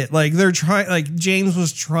get it. Like they're trying, like James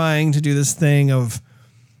was trying to do this thing of,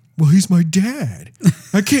 well, he's my dad.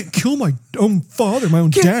 I can't kill my own father, my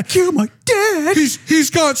own dad. Kill my dad. He's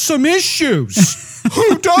got some issues.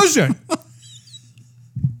 Who doesn't?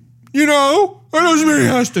 That doesn't mean he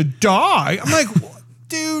has to die. I'm like,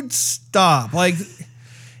 dude, stop. Like,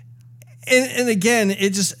 And again,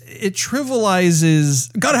 it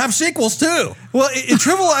trivializes. Got to have sequels too. Well, it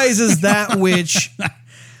trivializes that which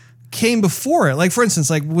came before it. Like, for instance,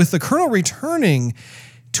 like with the Colonel returning,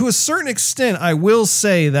 to a certain extent, I will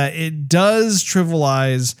say that it does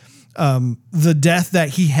trivialize the death that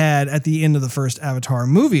he had at the end of the first Avatar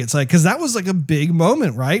movie. It's like, because that was like a big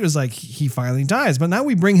moment, right? It was like he finally dies, but now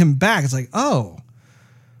we bring him back. It's like, oh,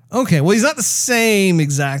 okay. Well, he's not the same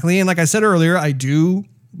exactly. And like I said earlier, I do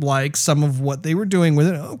like some of what they were doing with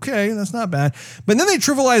it. Okay, that's not bad. But then they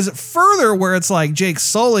trivialize it further where it's like Jake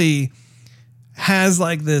Sully has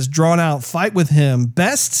like this drawn out fight with him,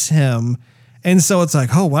 bests him. And so it's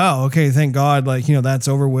like, oh, wow. Okay. Thank God. Like, that's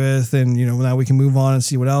over with. And, now we can move on and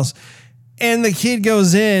see what else. And the kid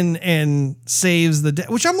goes in and saves the day,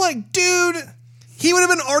 which I'm like, dude, he would have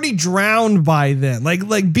been already drowned by then.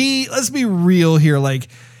 Let's be real here. Like,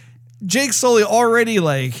 Jake Sully already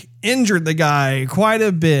like injured the guy quite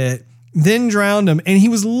a bit, then drowned him, and he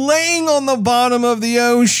was laying on the bottom of the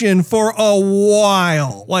ocean for a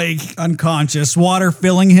while, like unconscious, water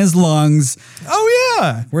filling his lungs. Oh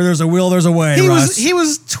yeah, where there's a will, there's a way. He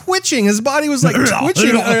was twitching. His body was like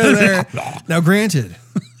twitching under there. Now, granted,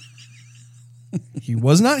 he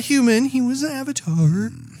was not human. He was an avatar.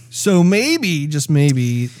 So maybe, just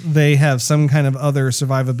maybe, they have some kind of other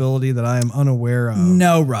survivability that I am unaware of.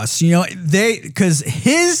 No, Russ. Because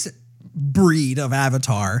his breed of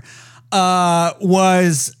avatar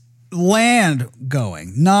was land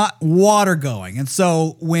going, not water going. And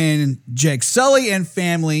so when Jake Sully and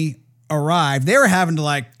family arrived, they were having to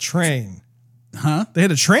like train. Huh? They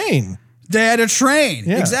had to train. They had to train.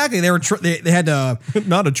 Yeah. Exactly. They were they had to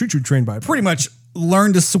not a choo-choo train by pretty much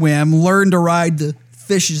learn to swim, learn to ride the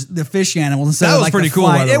fish animals instead that of was like pretty the cool.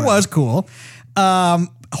 flight. It was cool.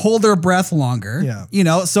 Hold their breath longer.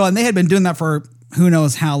 Yeah. So and they had been doing that for who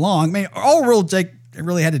knows how long. I mean, all Jake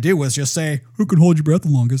really had to do was just say, who can hold your breath the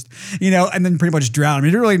longest? And then pretty much drown. I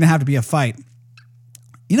mean, it really didn't have to be a fight.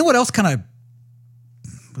 You know what else kind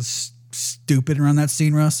of was stupid around that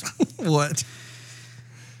scene, Russ? What?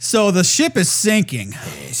 So the ship is sinking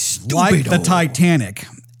like the Titanic.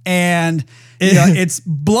 And it's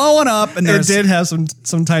blowing up, and it did have some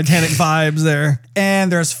Titanic vibes there.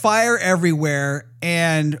 And there's fire everywhere,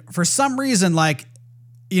 and for some reason,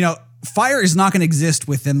 fire is not going to exist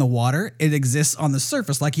within the water. It exists on the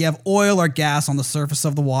surface. Like you have oil or gas on the surface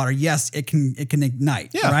of the water. Yes, it can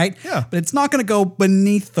ignite, right? Yeah. But it's not going to go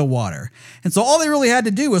beneath the water. And so all they really had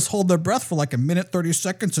to do was hold their breath for like a minute, 30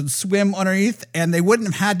 seconds and swim underneath, and they wouldn't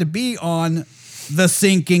have had to be on the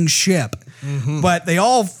sinking ship. Mm-hmm. But they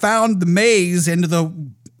all found the maze into the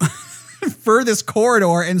furthest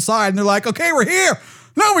corridor inside, and they're like, okay, we're here.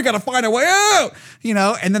 Now we got to find a way out,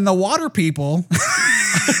 and then the water people,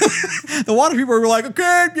 were like,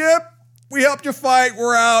 okay, yep, we helped you fight.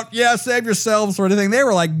 We're out. Yeah, save yourselves sort of thing. They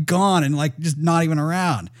were like gone and like just not even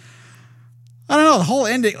around. I don't know. The whole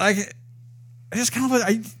ending, like, it just kind of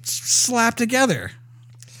I slapped together.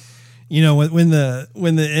 When the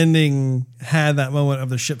ending had that moment of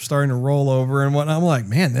the ship starting to roll over and whatnot, I'm like,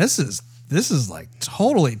 man, this is like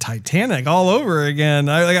totally Titanic all over again.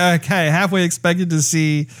 I kind of halfway expected to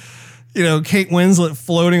see, Kate Winslet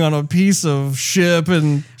floating on a piece of ship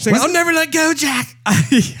and saying, I'll never let go, Jack.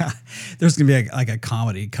 Yeah. There's going to be a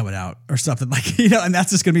comedy coming out or something and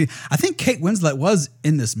that's just going to be, I think Kate Winslet was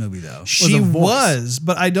in this movie though. She was,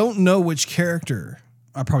 but I don't know which character.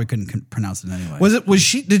 I probably couldn't pronounce it anyway.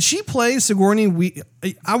 Did she play Sigourney Weaver?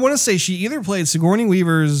 I want to say she either played Sigourney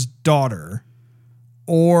Weaver's daughter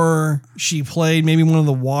or she played maybe one of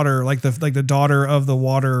the water, like the daughter of the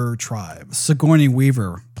water tribe. Sigourney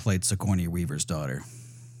Weaver played Sigourney Weaver's daughter.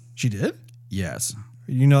 She did? Yes.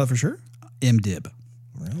 You know that for sure? MDib.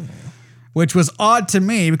 Really? Which was odd to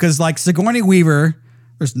me because like Sigourney Weaver,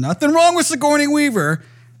 there's nothing wrong with Sigourney Weaver.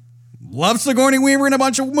 Love Sigourney Weaver in a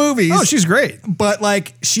bunch of movies. Oh, she's great. But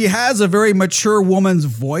like she has a very mature woman's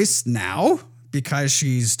voice now because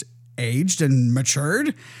she's aged and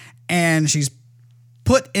matured, and she's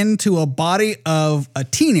put into a body of a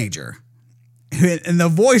teenager. And the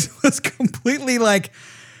voice was completely like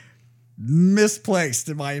misplaced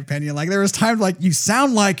in my opinion. Like there was times like you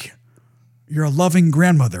sound like you're a loving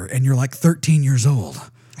grandmother and you're like 13 years old.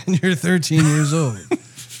 And you're 13 years old.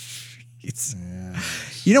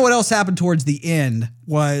 You know what else happened towards the end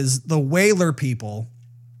was the whaler people,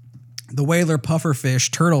 the whaler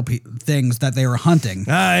pufferfish turtle things that they were hunting.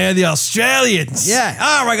 Yeah, the Australians. Yeah.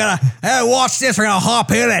 Oh, we're going to watch this. We're going to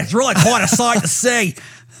hop in it. It's really quite a sight to see.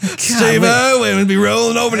 Steve Irwin would be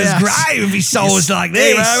rolling over in his grave if he saw us like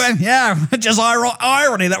this. Steve Irwin, yeah. Just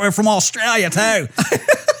irony that we're from Australia too.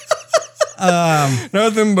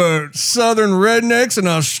 Nothing but southern rednecks and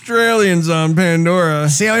Australians on Pandora.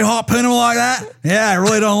 See how he harpooned him like that? Yeah, I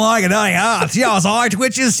really don't like it, do you? Oh, see how his eye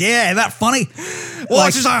twitches? Yeah, isn't that funny?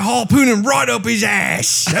 Watch as I harpoon him right up his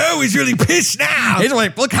ass. Oh, he's really pissed now. He's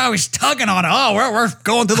like, look how he's tugging on it. Oh, we're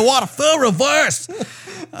going through the water full reverse.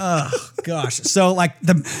 Oh, gosh. So, like,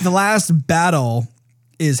 the last battle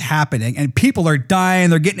is happening, and people are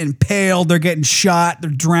dying. They're getting impaled. They're getting shot.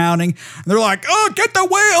 They're drowning. And they're like, oh, get the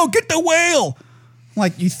whale. Get the whale.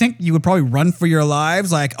 Like, you think you would probably run for your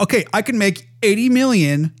lives? Like, okay, I can make 80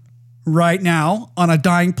 million right now on a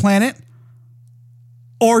dying planet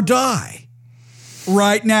or die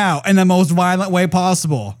right now in the most violent way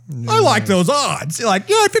possible. I like those odds. You're like,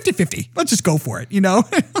 yeah, 50-50. Let's just go for it, you know?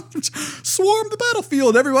 Swarm the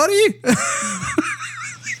battlefield, everybody.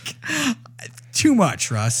 Too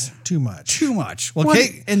much, Russ. Too much. Too much. Well, what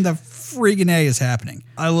in the friggin' A is happening?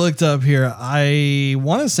 I looked up here. I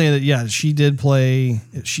want to say that, yeah, she did play.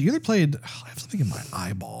 She either played. I have something in my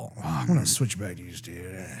eyeball. I'm going to switch back to you, Steve.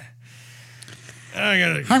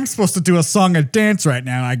 I'm supposed to do a song and dance right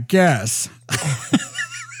now, I guess.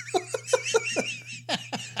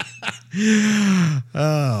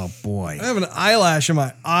 Oh, boy. I have an eyelash in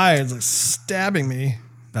my eye. It's like stabbing me.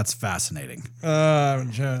 That's fascinating.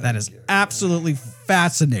 That That is absolutely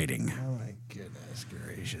fascinating. Oh my goodness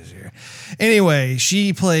gracious here. Anyway,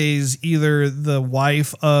 she plays either the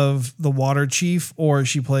wife of the water chief or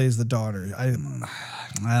she plays the daughter. I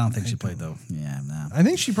don't think she played though. Yeah, no. I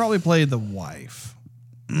think she probably played the wife.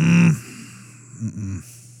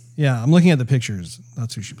 Yeah, I'm looking at the pictures.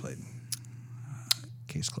 That's who she played.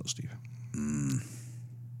 Case closed, Steve.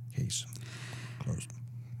 Case closed.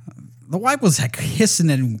 The wife was like hissing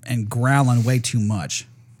and growling way too much.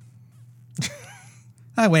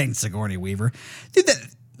 I ain't Sigourney Weaver. Dude,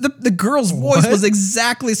 the girl's voice was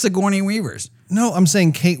exactly Sigourney Weaver's. No, I'm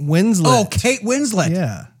saying Kate Winslet. Oh, Kate Winslet.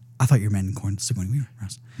 Yeah. I thought you meant Sigourney Weaver,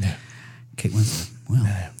 Ross. Yeah. Kate Winslet.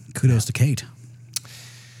 Well, kudos to Kate.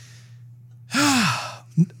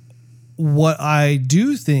 What I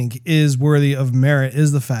do think is worthy of merit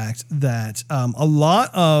is the fact that a lot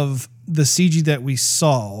of the CG that we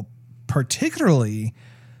saw, particularly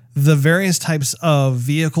the various types of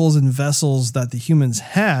vehicles and vessels that the humans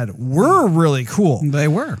had, were really cool. They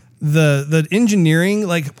were. The engineering,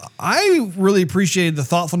 like, I really appreciated the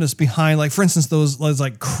thoughtfulness behind, like, for instance, those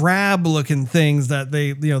like crab looking things that they,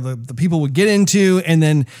 you know, the people would get into, and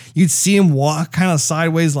then you'd see them walk kind of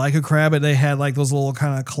sideways like a crab, and they had like those little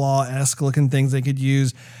kind of claw-esque looking things they could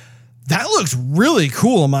use. That looks really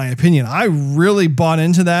cool, in my opinion. I really bought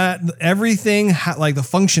into that. Everything, like the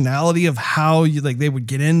functionality of how you, like, they would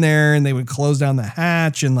get in there and they would close down the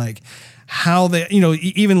hatch, and like how they, you know,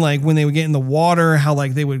 even like when they would get in the water, how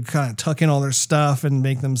like they would kind of tuck in all their stuff and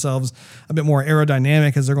make themselves a bit more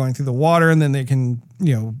aerodynamic as they're going through the water, and then they can,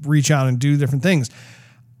 you know, reach out and do different things.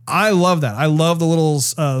 I love that. I love the little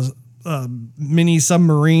mini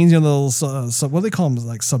submarines, you know, the little, what do they call them?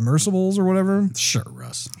 Like submersibles or whatever? Sure,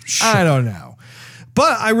 Russ. Sure. I don't know.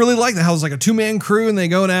 But I really like that. How it's like a 2-man crew and they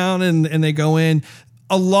go down and they go in.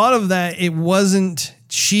 A lot of that, it wasn't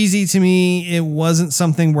cheesy to me. It wasn't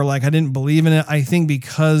something where like I didn't believe in it. I think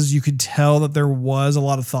because you could tell that there was a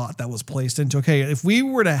lot of thought that was placed into, okay, if we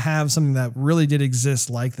were to have something that really did exist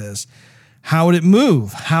like this, how would it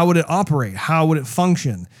move? How would it operate? How would it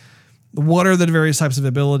function? What are the various types of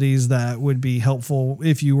abilities that would be helpful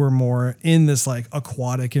if you were more in this like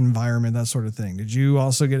aquatic environment, that sort of thing? Did you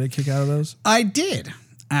also get a kick out of those? I did,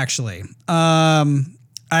 actually.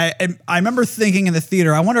 I remember thinking in the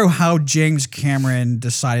theater, I wonder how James Cameron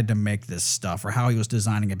decided to make this stuff or how he was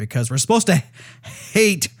designing it, because we're supposed to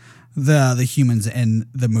hate the humans in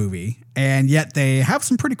the movie, and yet they have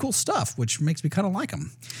some pretty cool stuff, which makes me kind of like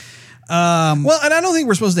them. Well, and I don't think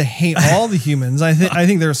we're supposed to hate all the humans. I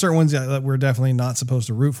think there are certain ones that we're definitely not supposed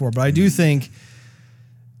to root for, but I do think,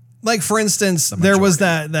 like, for instance, there was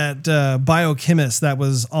that biochemist that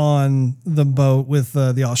was on the boat with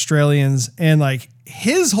the Australians, and like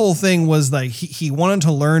his whole thing was like he wanted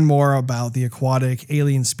to learn more about the aquatic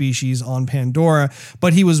alien species on Pandora,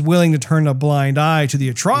 but he was willing to turn a blind eye to the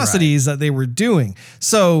atrocities that they were doing.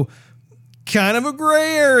 So kind of a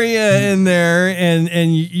gray area in there,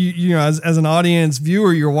 and you know, as an audience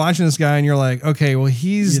viewer, you're watching this guy and you're like, okay, well,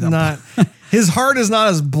 he's not. His heart is not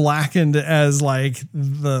as blackened as like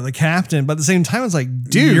the captain, but at the same time, it's like,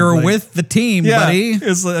 dude, you're like, with the team, buddy.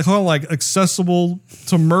 It's like kind of like accessible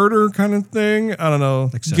to murder kind of thing. I don't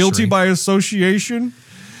know, guilty by association.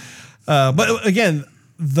 But again,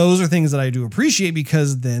 those are things that I do appreciate,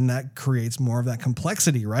 because then that creates more of that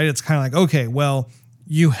complexity, right? It's kind of like, okay, well,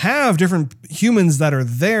 you have different humans that are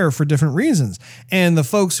there for different reasons. And the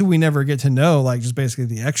folks who we never get to know, like just basically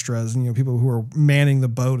the extras and, people who are manning the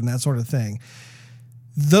boat and that sort of thing.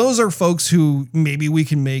 Those are folks who maybe we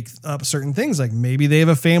can make up certain things. Like maybe they have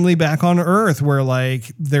a family back on Earth where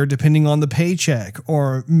like they're depending on the paycheck,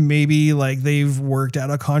 or maybe like they've worked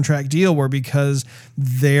out a contract deal where because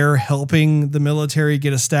they're helping the military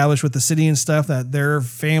get established with the city and stuff, that their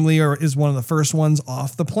family is one of the first ones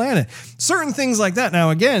off the planet. Certain things like that. Now,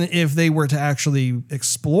 again, if they were to actually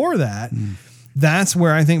explore that, that's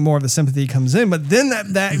where I think more of the sympathy comes in. But then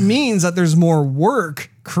that means that there's more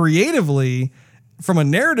work creatively from a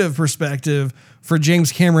narrative perspective for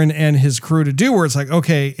James Cameron and his crew to do, where it's like,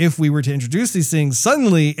 okay, if we were to introduce these things,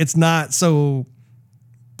 suddenly it's not so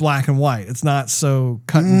black and white. It's not so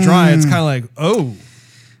cut and dry. It's kind of like,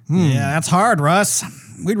 Yeah, that's hard, Russ.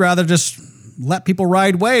 We'd rather just let people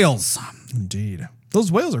ride whales. Indeed.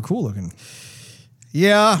 Those whales are cool looking.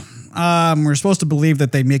 Yeah. We're supposed to believe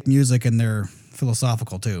that they make music and they're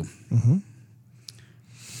philosophical too. Mm-hmm.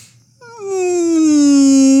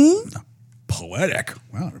 Poetic.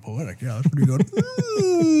 Wow, they're poetic. Yeah, that's pretty good.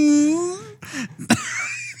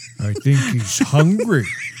 I think he's hungry.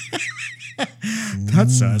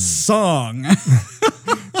 That's a song.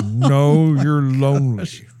 No, you're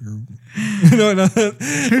lonely. No.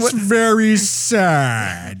 It's very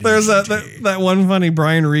sad. There's that one funny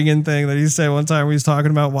Brian Regan thing that he said one time when he was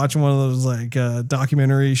talking about watching one of those like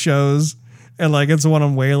documentary shows, and like it's one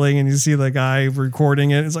on whaling, and you see the guy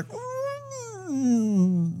recording it. It's like,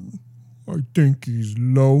 I think he's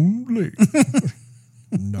lonely.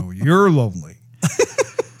 No, you're lonely.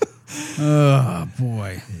 Oh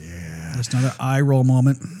boy. Yeah. Just another eye roll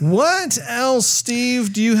moment. What else,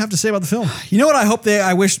 Steve, do you have to say about the film? You know what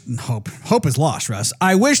hope is lost, Russ.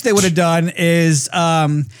 I wish they would have done is,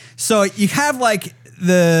 so you have like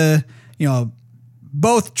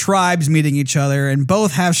both tribes meeting each other and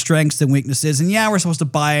both have strengths and weaknesses. And yeah, we're supposed to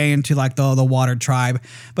buy into like the water tribe,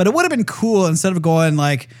 but it would have been cool instead of going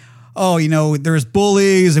like, oh, there's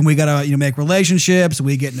bullies and we got to, make relationships,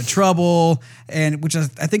 we get into trouble, and which I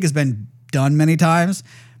think has been done many times.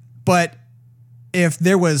 But if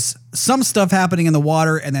there was some stuff happening in the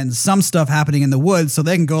water and then some stuff happening in the woods, so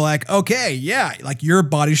they can go like, okay, yeah, like your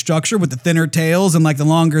body structure with the thinner tails and like the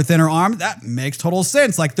longer, thinner arms, that makes total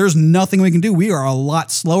sense. Like there's nothing we can do. We are a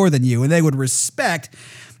lot slower than you. And they would respect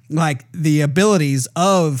like the abilities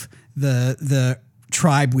of the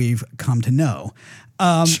tribe we've come to know.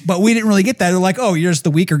 But we didn't really get that. They're like, oh, you're just the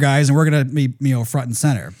weaker guys and we're going to be, front and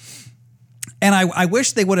center. And I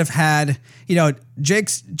wish they would have had,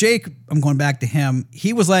 Jake, I'm going back to him.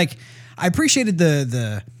 He was like, I appreciated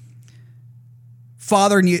the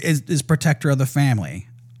father is protector of the family.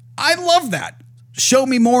 I love that. Show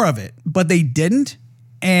me more of it. But they didn't.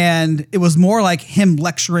 And it was more like him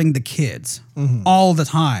lecturing the kids all the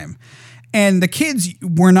time. And the kids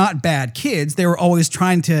were not bad kids. They were always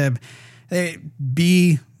trying to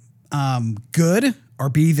be good or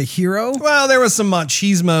be the hero. Well, there was some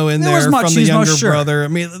machismo in there from the younger brother. I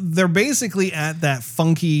mean, they're basically at that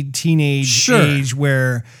funky teenage age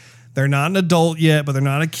where they're not an adult yet, but they're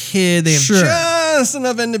not a kid. They have just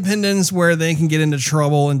enough independence where they can get into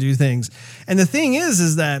trouble and do things. And the thing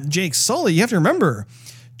is that Jake Sully, you have to remember,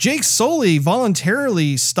 Jake Sully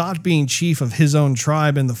voluntarily stopped being chief of his own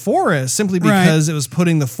tribe in the forest simply because it was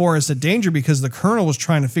putting the forest at danger because the colonel was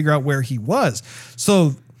trying to figure out where he was.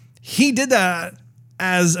 So he did that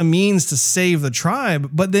as a means to save the tribe,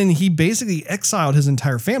 but then he basically exiled his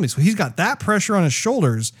entire family. So he's got that pressure on his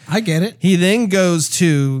shoulders. I get it. He then goes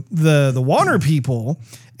to the water people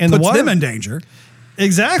and puts them in danger.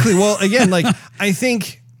 Exactly. Well, again, like I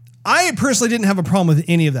think I personally didn't have a problem with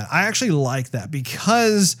any of that. I actually like that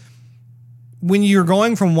because when you're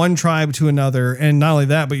going from one tribe to another, and not only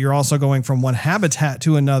that, but you're also going from one habitat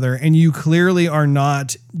to another, and you clearly are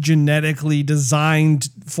not genetically designed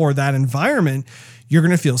for that environment, you're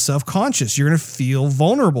going to feel self-conscious. You're going to feel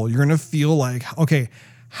vulnerable. You're going to feel like, okay,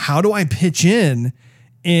 how do I pitch in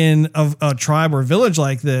a tribe or village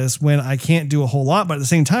like this when I can't do a whole lot, but at the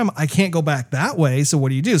same time, I can't go back that way. So what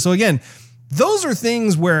do you do? So again, those are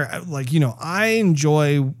things where, like, I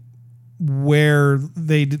enjoy where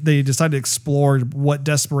they decide to explore what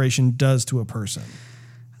desperation does to a person.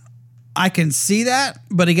 I can see that,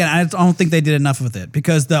 but again, I don't think they did enough with it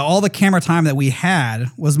because all the camera time that we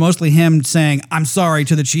had was mostly him saying, "I'm sorry"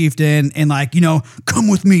 to the chieftain and like, come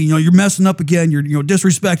with me. You're messing up again. You're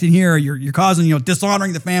disrespecting here. You're causing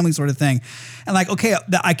dishonoring the family, sort of thing. And like, okay,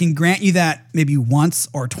 I can grant you that maybe once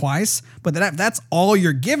or twice, but that's all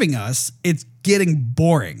you're giving us. It's getting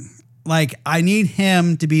boring. Like I need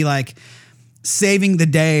him to be like, saving the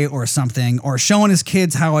day or something, or showing his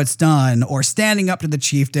kids how it's done, or standing up to the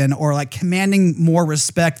chieftain, or like commanding more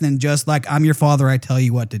respect than just like, I'm your father, I tell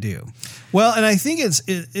you what to do. Well, and I think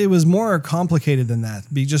it was more complicated than that,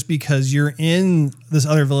 just because you're in this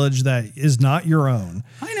other village that is not your own.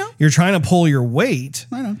 I know. You're trying to pull your weight.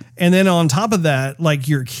 I know. And then on top of that, like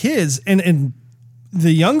your kids and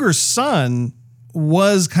the younger son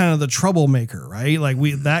was kind of the troublemaker, right? Like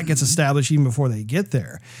that gets established even before they get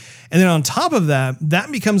there. And then on top of that, that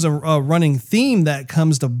becomes a running theme that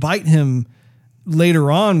comes to bite him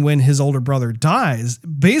later on when his older brother dies.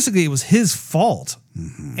 Basically, it was his fault.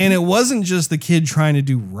 Mm-hmm. And it wasn't just the kid trying to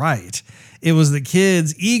do right. It was the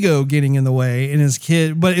kid's ego getting in the way, and his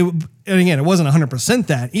kid, and again, it wasn't 100%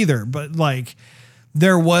 that either, but like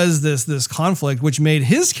there was this conflict, which made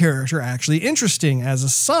his character actually interesting as a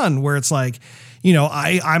son, where it's like, you know,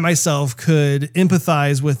 I myself could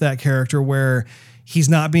empathize with that character where he's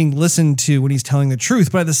not being listened to when he's telling the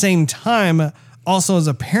truth. But at the same time, also as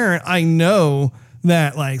a parent, I know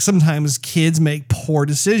that like sometimes kids make poor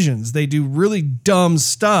decisions. They do really dumb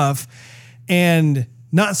stuff, and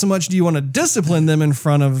not so much do you want to discipline them in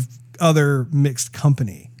front of other mixed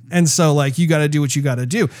company. And so like, you got to do what you got to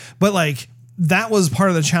do. But like, that was part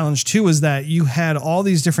of the challenge too, is that you had all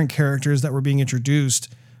these different characters that were being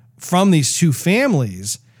introduced from these two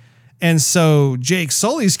families. And so Jake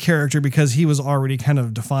Sully's character, because he was already kind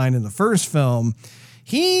of defined in the first film,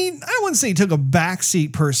 I wouldn't say he took a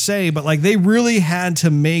backseat per se, but like they really had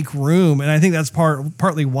to make room. And I think that's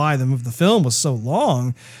partly why the film was so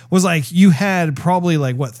long, was like you had probably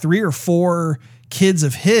like 3 or 4 kids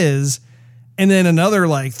of his, and then another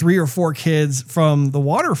like 3 or 4 kids from the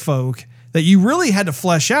water folk that you really had to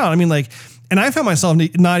flesh out. I mean, like, and I found myself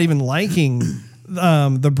not even liking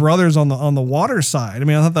the brothers on the water side. I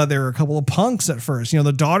mean, I thought they were a couple of punks at first. You know,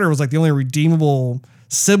 the daughter was like the only redeemable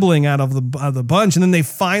sibling out of the bunch, and then they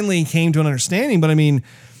finally came to an understanding. But I mean,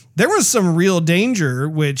 there was some real danger,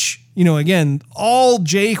 which, you know, again, all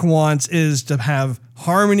Jake wants is to have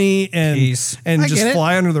harmony and Peace. And just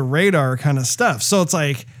fly under the radar kind of stuff. So it's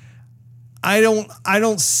like I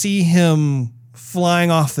don't see him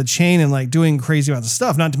flying off the chain and like doing crazy amounts of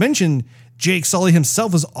stuff. Not to mention, Jake Sully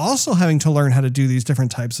himself was also having to learn how to do these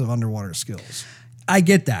different types of underwater skills. I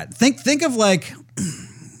get that. Think of like,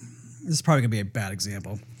 this is probably gonna be a bad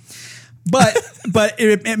example, but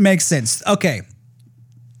it makes sense. Okay,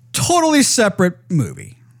 totally separate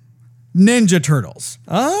movie. Ninja Turtles.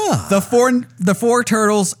 The four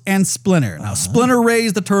turtles and Splinter. Now Splinter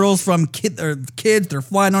raised the turtles from kids. They're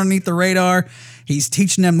flying underneath the radar. He's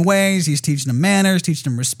teaching them ways. He's teaching them manners.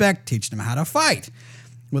 Teaching them respect. Teaching them how to fight.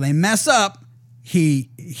 When they mess up,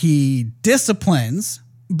 he disciplines,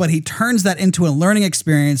 but he turns that into a learning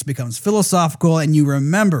experience, becomes philosophical, and you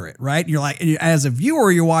remember it, right? You're like, as a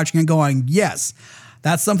viewer, you're watching and going, yes,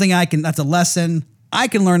 that's something that's a lesson I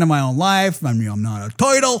can learn in my own life. I mean, I'm not a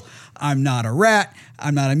turtle. I'm not a rat.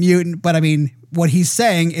 I'm not a mutant. But I mean, what he's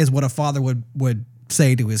saying is what a father would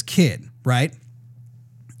say to his kid, right?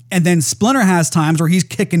 And then Splinter has times where he's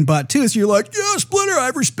kicking butt too. So you're like, yeah, Splinter, I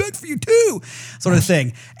have respect for you too, sort of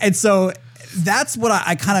thing. And so that's what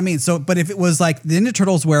I kind of mean. So, but if it was like the Ninja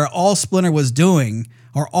Turtles where all Splinter was doing,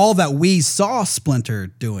 or all that we saw Splinter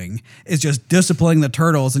doing, is just disciplining the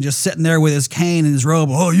turtles and just sitting there with his cane and his robe.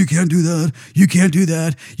 Oh, you can't do that. You can't do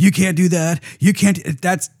that. You can't do that. You can't.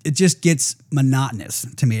 It just gets monotonous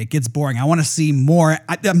to me. It gets boring. I want to see more.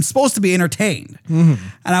 I'm supposed to be entertained, and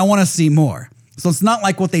I want to see more. So it's not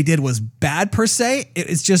like what they did was bad per se.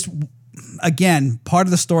 It's just, again, part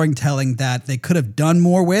of the storytelling that they could have done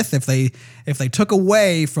more with if they took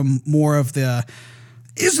away from more of the,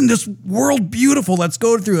 isn't this world beautiful? Let's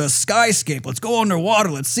go through a skyscape. Let's go underwater.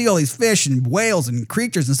 Let's see all these fish and whales and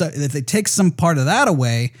creatures and stuff. If they take some part of that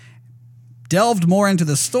away, delved more into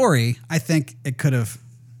the story, I think it could have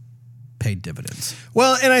paid dividends.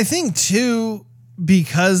 Well, and I think too,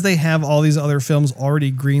 because they have all these other films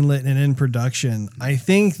already greenlit and in production, I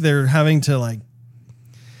think they're having to like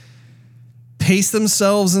pace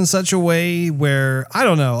themselves in such a way where, I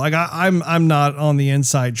don't know, like I'm not on the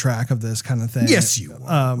inside track of this kind of thing. Yes, you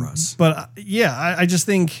are, Russ. But yeah, I just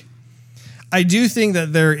think, I do think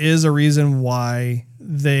that there is a reason why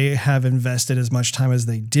they have invested as much time as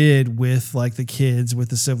they did with like the kids, with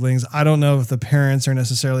the siblings. I don't know if the parents are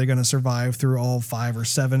necessarily going to survive through all 5 or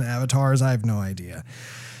 7 avatars. I have no idea.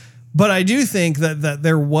 But I do think that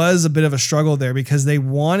there was a bit of a struggle there because they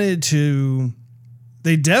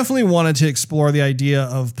definitely wanted to explore the idea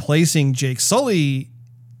of placing Jake Sully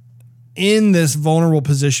in this vulnerable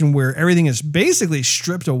position where everything is basically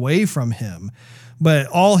stripped away from him. But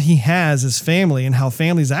all he has is family, and how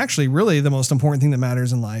family is actually really the most important thing that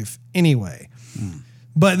matters in life anyway.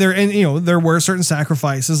 But there were certain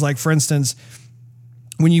sacrifices, like for instance,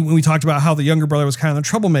 when we talked about how the younger brother was kind of the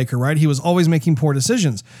troublemaker, right? He was always making poor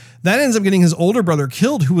decisions. That ends up getting his older brother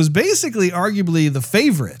killed, who was basically arguably the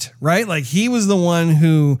favorite, right? Like he was the one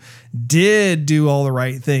who did do all the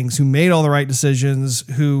right things, who made all the right decisions,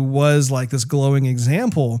 who was like this glowing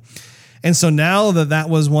example. And so now that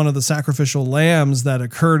was one of the sacrificial lambs that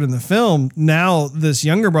occurred in the film, now this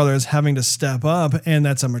younger brother is having to step up, and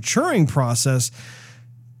that's a maturing process.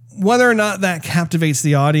 Whether or not that captivates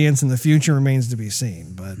the audience in the future remains to be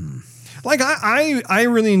seen. But like I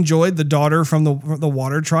really enjoyed the daughter from the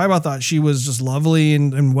Water Tribe. I thought she was just lovely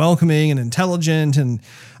and welcoming and intelligent and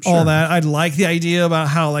all that. I'd like the idea about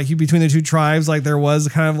how like between the two tribes, like there was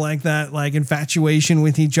kind of like that like infatuation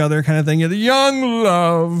with each other kind of thing. Yeah, the young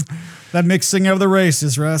love. That mixing of the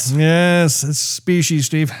races, Russ. Yes, it's species,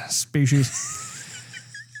 Steve. Species.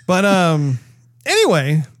 But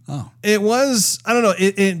anyway. Oh. It was, I don't know,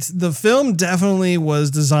 the film definitely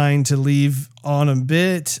was designed to leave on a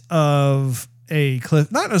bit of a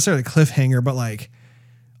not necessarily cliffhanger, but like,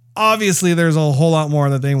 obviously there's a whole lot more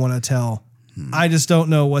that they want to tell. I just don't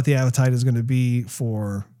know what the appetite is going to be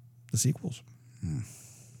for the sequels.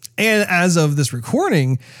 And as of this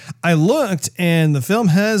recording, I looked and the film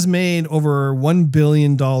has made over $1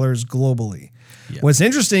 billion globally. Yep. What's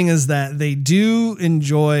interesting is that they do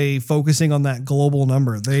enjoy focusing on that global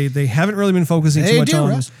number. They haven't really been focusing too much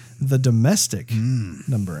on the domestic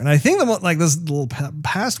number. And I think like this little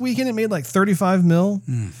past weekend, it made like 35 mil,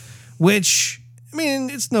 which, I mean,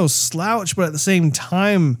 it's no slouch, but at the same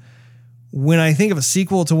time, when I think of a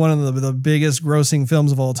sequel to one of the biggest grossing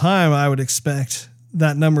films of all time, I would expect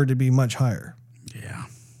that number to be much higher. Yeah.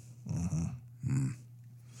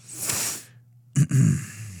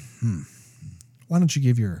 Why don't you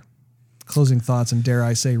give your closing thoughts and, dare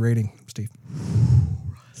I say, rating, Steve?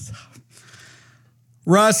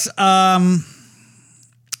 Russ,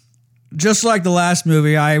 just like the last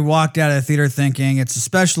movie, I walked out of the theater thinking it's a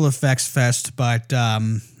special effects fest, but I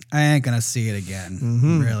ain't going to see it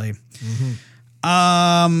again, really.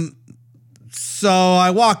 So I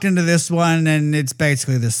walked into this one, and it's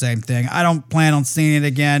basically the same thing. I don't plan on seeing it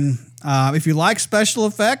again. If you like special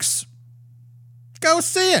effects, go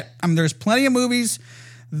see it. I mean, there's plenty of movies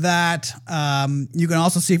that you can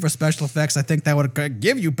also see for special effects. I think that would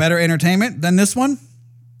give you better entertainment than this one.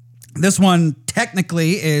 This one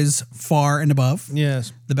technically is far and above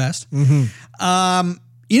the best. You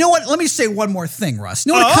know what? Let me say one more thing, Russ.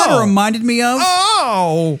 You know what it kind of reminded me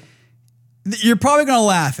of? You're probably going to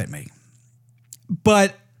laugh at me.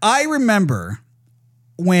 But I remember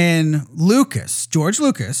when George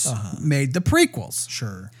Lucas, made the prequels.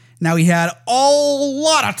 Sure. Now, he had a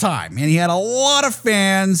lot of time, and he had a lot of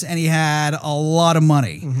fans, and he had a lot of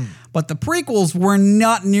money. But the prequels were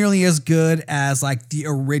not nearly as good as, like, the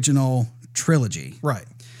original trilogy. Right.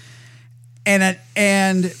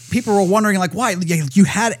 And people were wondering, like, why? You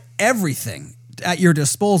had everything at your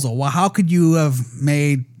disposal. Well, how could you have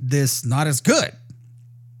made this not as good?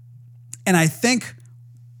 And I think,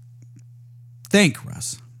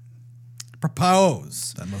 Russ,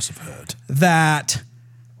 propose. That must have hurt. That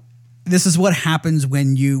this is what happens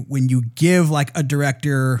when you give like a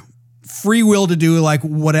director free will to do like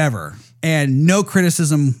whatever and no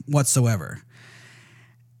criticism whatsoever.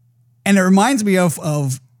 And it reminds me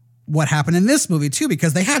of what happened in this movie too,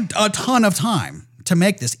 because they had a ton of time to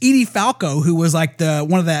make this. Edie Falco, who was like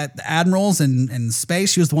one of the admirals in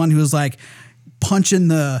space, she was the one who was like punching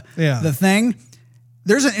the thing.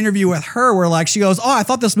 There's an interview with her where like she goes, "Oh, I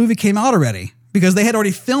thought this movie came out already." Because they had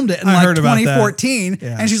already filmed it in like 2014.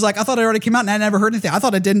 And she's like, "I thought it already came out and I never heard anything. I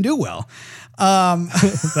thought it didn't do well."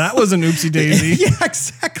 That was an oopsie daisy. Yeah,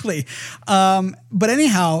 exactly. But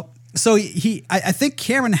anyhow, so I think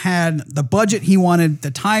Cameron had the budget he wanted, the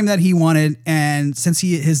time that he wanted. And since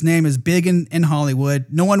his name is big in Hollywood,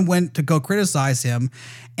 no one went to go criticize him.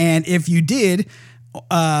 And if you did,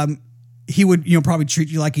 he would, probably treat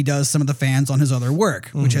you like he does some of the fans on his other work,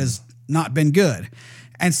 which has not been good.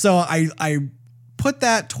 And so I put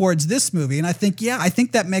that towards this movie, and I think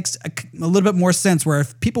that makes a little bit more sense, where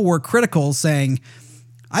if people were critical saying,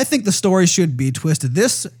 I think the story should be twisted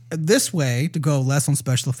this way to go less on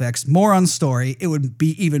special effects, more on story, it would be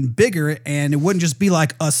even bigger, and it wouldn't just be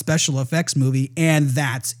like a special effects movie and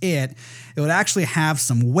that's it. It would actually have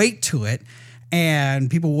some weight to it,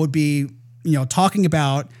 and people would be, talking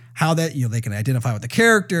about how that, they can identify with the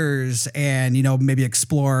characters and, maybe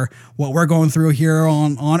explore what we're going through here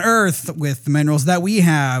on Earth with the minerals that we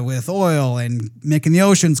have, with oil and making the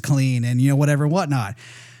oceans clean and, whatever, whatnot.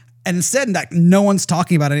 And instead, that no one's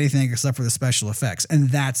talking about anything except for the special effects, and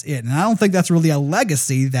that's it. And I don't think that's really a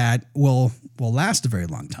legacy that will last a very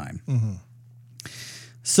long time.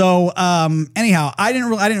 So, anyhow, I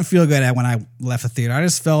didn't feel good when I left the theater. I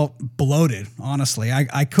just felt bloated, honestly.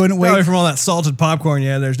 I couldn't wait. Probably from all that salted popcorn.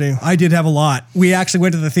 Yeah, there's Dave. I did have a lot. We actually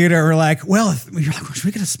went to the theater. And we're like, well, should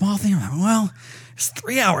we get a small thing? I'm like, well, it's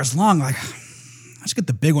 3 hours long. Like, let's get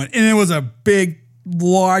the big one. And it was a big,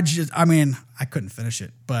 large. I mean, I couldn't finish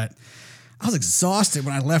it, but I was exhausted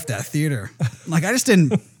when I left that theater. Like, I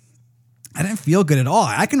didn't feel good at all.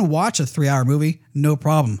 I can watch a 3-hour movie, no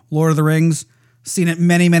problem. Lord of the Rings. Seen it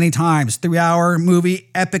many, many times. 3-hour movie,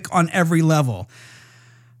 epic on every level.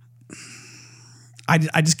 I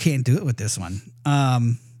just can't do it with this one.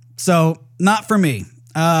 So not for me.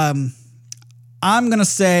 I'm gonna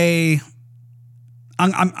say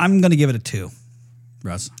I'm gonna give it a 2.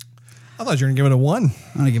 Russ, I thought you were gonna give it a 1. I'm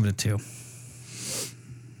gonna give it a 2.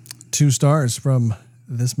 2 stars from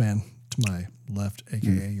this man to my left,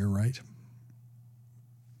 aka your right.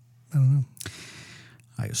 I don't know.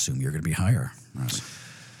 I assume you're gonna be higher, Russ.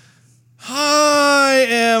 I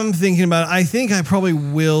am thinking about it. I think I probably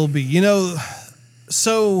will be.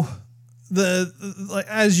 So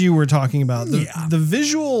as you were talking about, the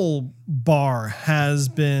visual bar has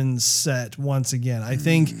been set once again. I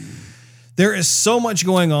think there is so much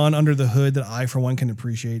going on under the hood that I, for one, can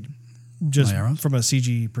appreciate just from a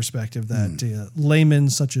CG perspective that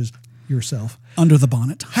laymen such as yourself under the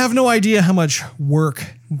bonnet have no idea how much work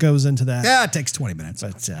goes into that. Yeah, it takes 20 minutes.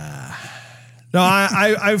 But no,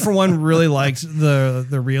 I for one really liked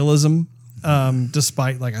the realism,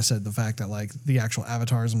 despite, like I said, the fact that like the actual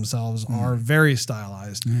avatars themselves are very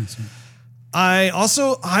stylized. I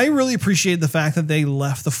really appreciate the fact that they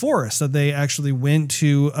left the forest, that they actually went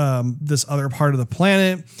to this other part of the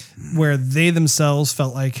planet where they themselves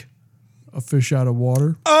felt like a fish out of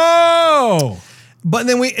water. Oh. But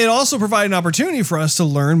then it also provided an opportunity for us to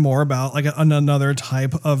learn more about like another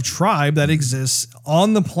type of tribe that exists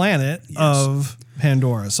on the planet of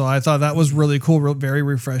Pandora. So I thought that was really cool, very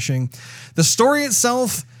refreshing. The story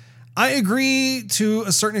itself, I agree to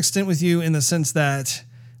a certain extent with you in the sense that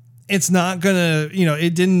it's not gonna,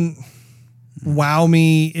 it didn't wow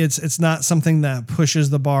me. It's not something that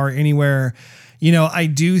pushes the bar anywhere. I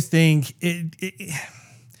do think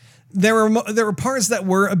there were parts that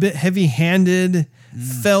were a bit heavy-handed,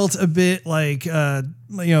 felt a bit like go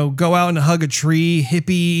out and hug a tree,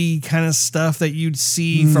 hippie kind of stuff that you'd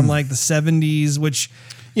see from like the 70s, which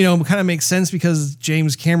kind of makes sense because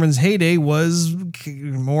James Cameron's heyday was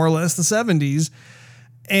more or less the 70s.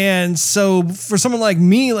 And so for someone like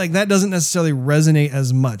me, like that doesn't necessarily resonate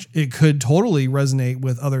as much. It could totally resonate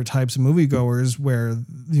with other types of moviegoers where,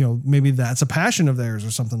 maybe that's a passion of theirs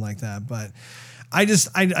or something like that. But I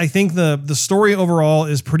think the story overall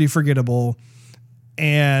is pretty forgettable,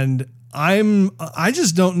 and I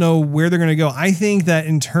just don't know where they're going to go. I think that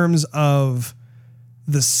in terms of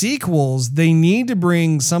the sequels, they need to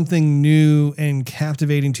bring something new and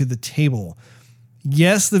captivating to the table.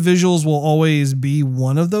 Yes, the visuals will always be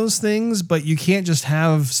one of those things, but you can't just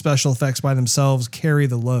have special effects by themselves carry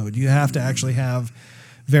the load. You have to actually have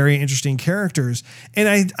very interesting characters. And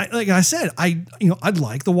I like I said, I'd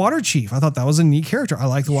like the Water Chief. I thought that was a neat character. I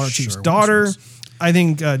like the Water Chief's daughter. I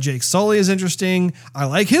think Jake Sully is interesting. I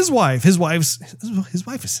like his wife. His wife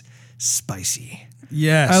is spicy.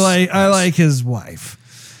 Yes. I like his wife.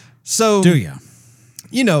 So do you?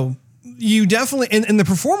 You definitely, and the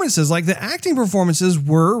performances, like the acting performances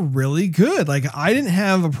were really good. Like I didn't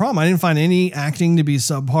have a problem. I didn't find any acting to be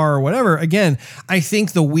subpar or whatever. Again, I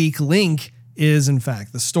think the weak link is in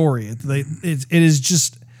fact the story.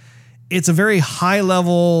 It's a very high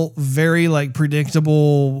level, very like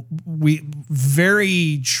predictable,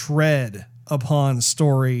 very tread upon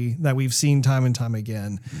story that we've seen time and time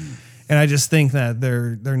again. And I just think that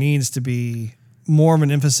there needs to be more of an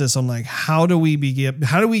emphasis on like how do we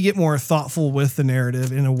get more thoughtful with the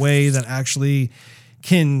narrative in a way that actually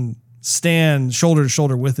can stand shoulder to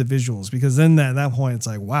shoulder with the visuals, because then at that point it's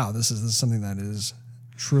like, wow, this is something that is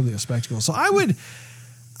truly a spectacle. So I would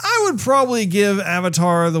probably give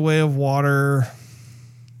Avatar: The Way of Water.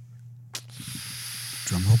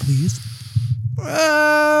 Drum roll, please.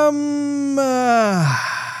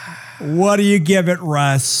 What do you give it,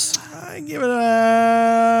 Russ? I give it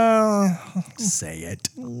a... Say it.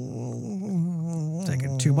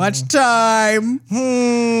 Taking too much time.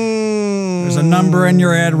 There's a number in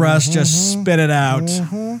your head, Russ. Just spit it out.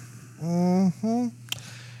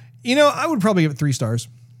 I would probably give it 3 stars.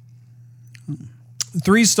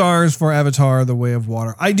 3 stars for Avatar: The Way of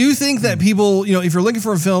Water. I do think that people, if you're looking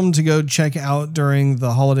for a film to go check out during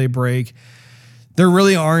the holiday break, there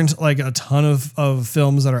really aren't like a ton of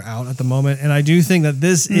films that are out at the moment. And I do think that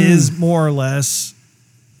this is more or less,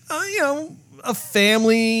 a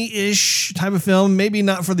family-ish type of film. Maybe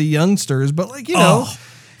not for the youngsters, but like,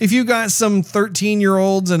 if you got some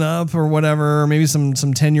 13-year-olds and up or whatever, or maybe some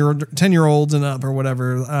 10-year-olds and up or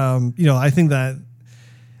whatever, I think that,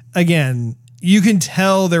 again, you can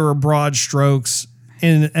tell there were broad strokes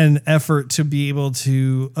in an effort to be able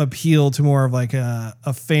to appeal to more of like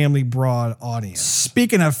a family broad audience.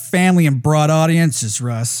 Speaking of family and broad audiences,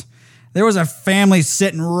 Russ, there was a family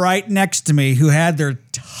sitting right next to me who had their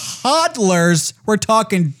toddlers, we're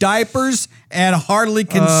talking diapers, and hardly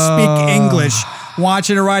can speak English,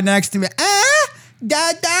 watching it right next to me.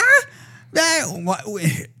 That's,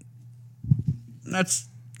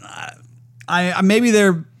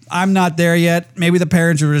 I'm not there yet. Maybe the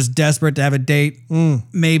parents are just desperate to have a date.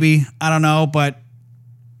 Maybe. I don't know, but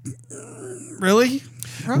really?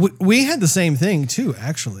 We had the same thing too,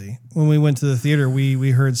 actually. When we went to the theater,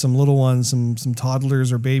 we heard some little ones, some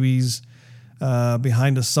toddlers or babies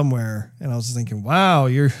behind us somewhere. And I was thinking, wow,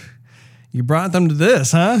 you brought them to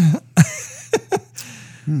this, huh?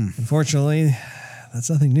 Unfortunately, that's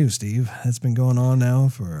nothing new, Steve. That's been going on now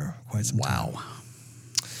for quite some time. Wow.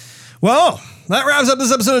 Well, that wraps up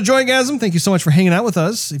this episode of Joygasm. Thank you so much for hanging out with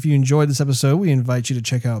us. If you enjoyed this episode, we invite you to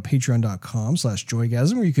check out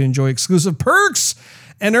patreon.com/Joygasm, where you can enjoy exclusive perks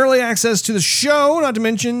and early access to the show. Not to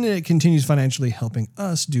mention, it continues financially helping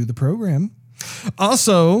us do the program.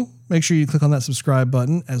 Also, make sure you click on that subscribe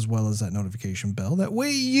button as well as that notification bell. That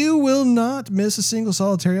way you will not miss a single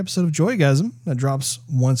solitary episode of Joygasm that drops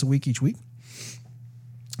once a week each week.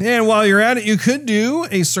 And while you're at it, you could do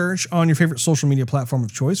a search on your favorite social media platform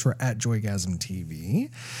of choice for @JoygasmTV.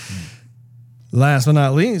 Last but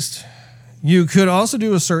not least, you could also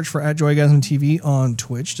do a search for @JoygasmTV on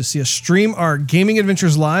Twitch to see us stream our gaming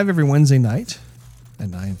adventures live every Wednesday night at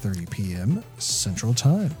 9:30 p.m. Central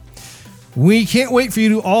Time. We can't wait for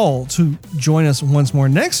you all to join us once more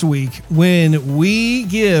next week when we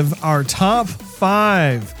give our top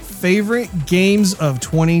 5 favorite games of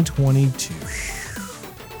 2022.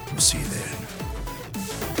 We'll see you there.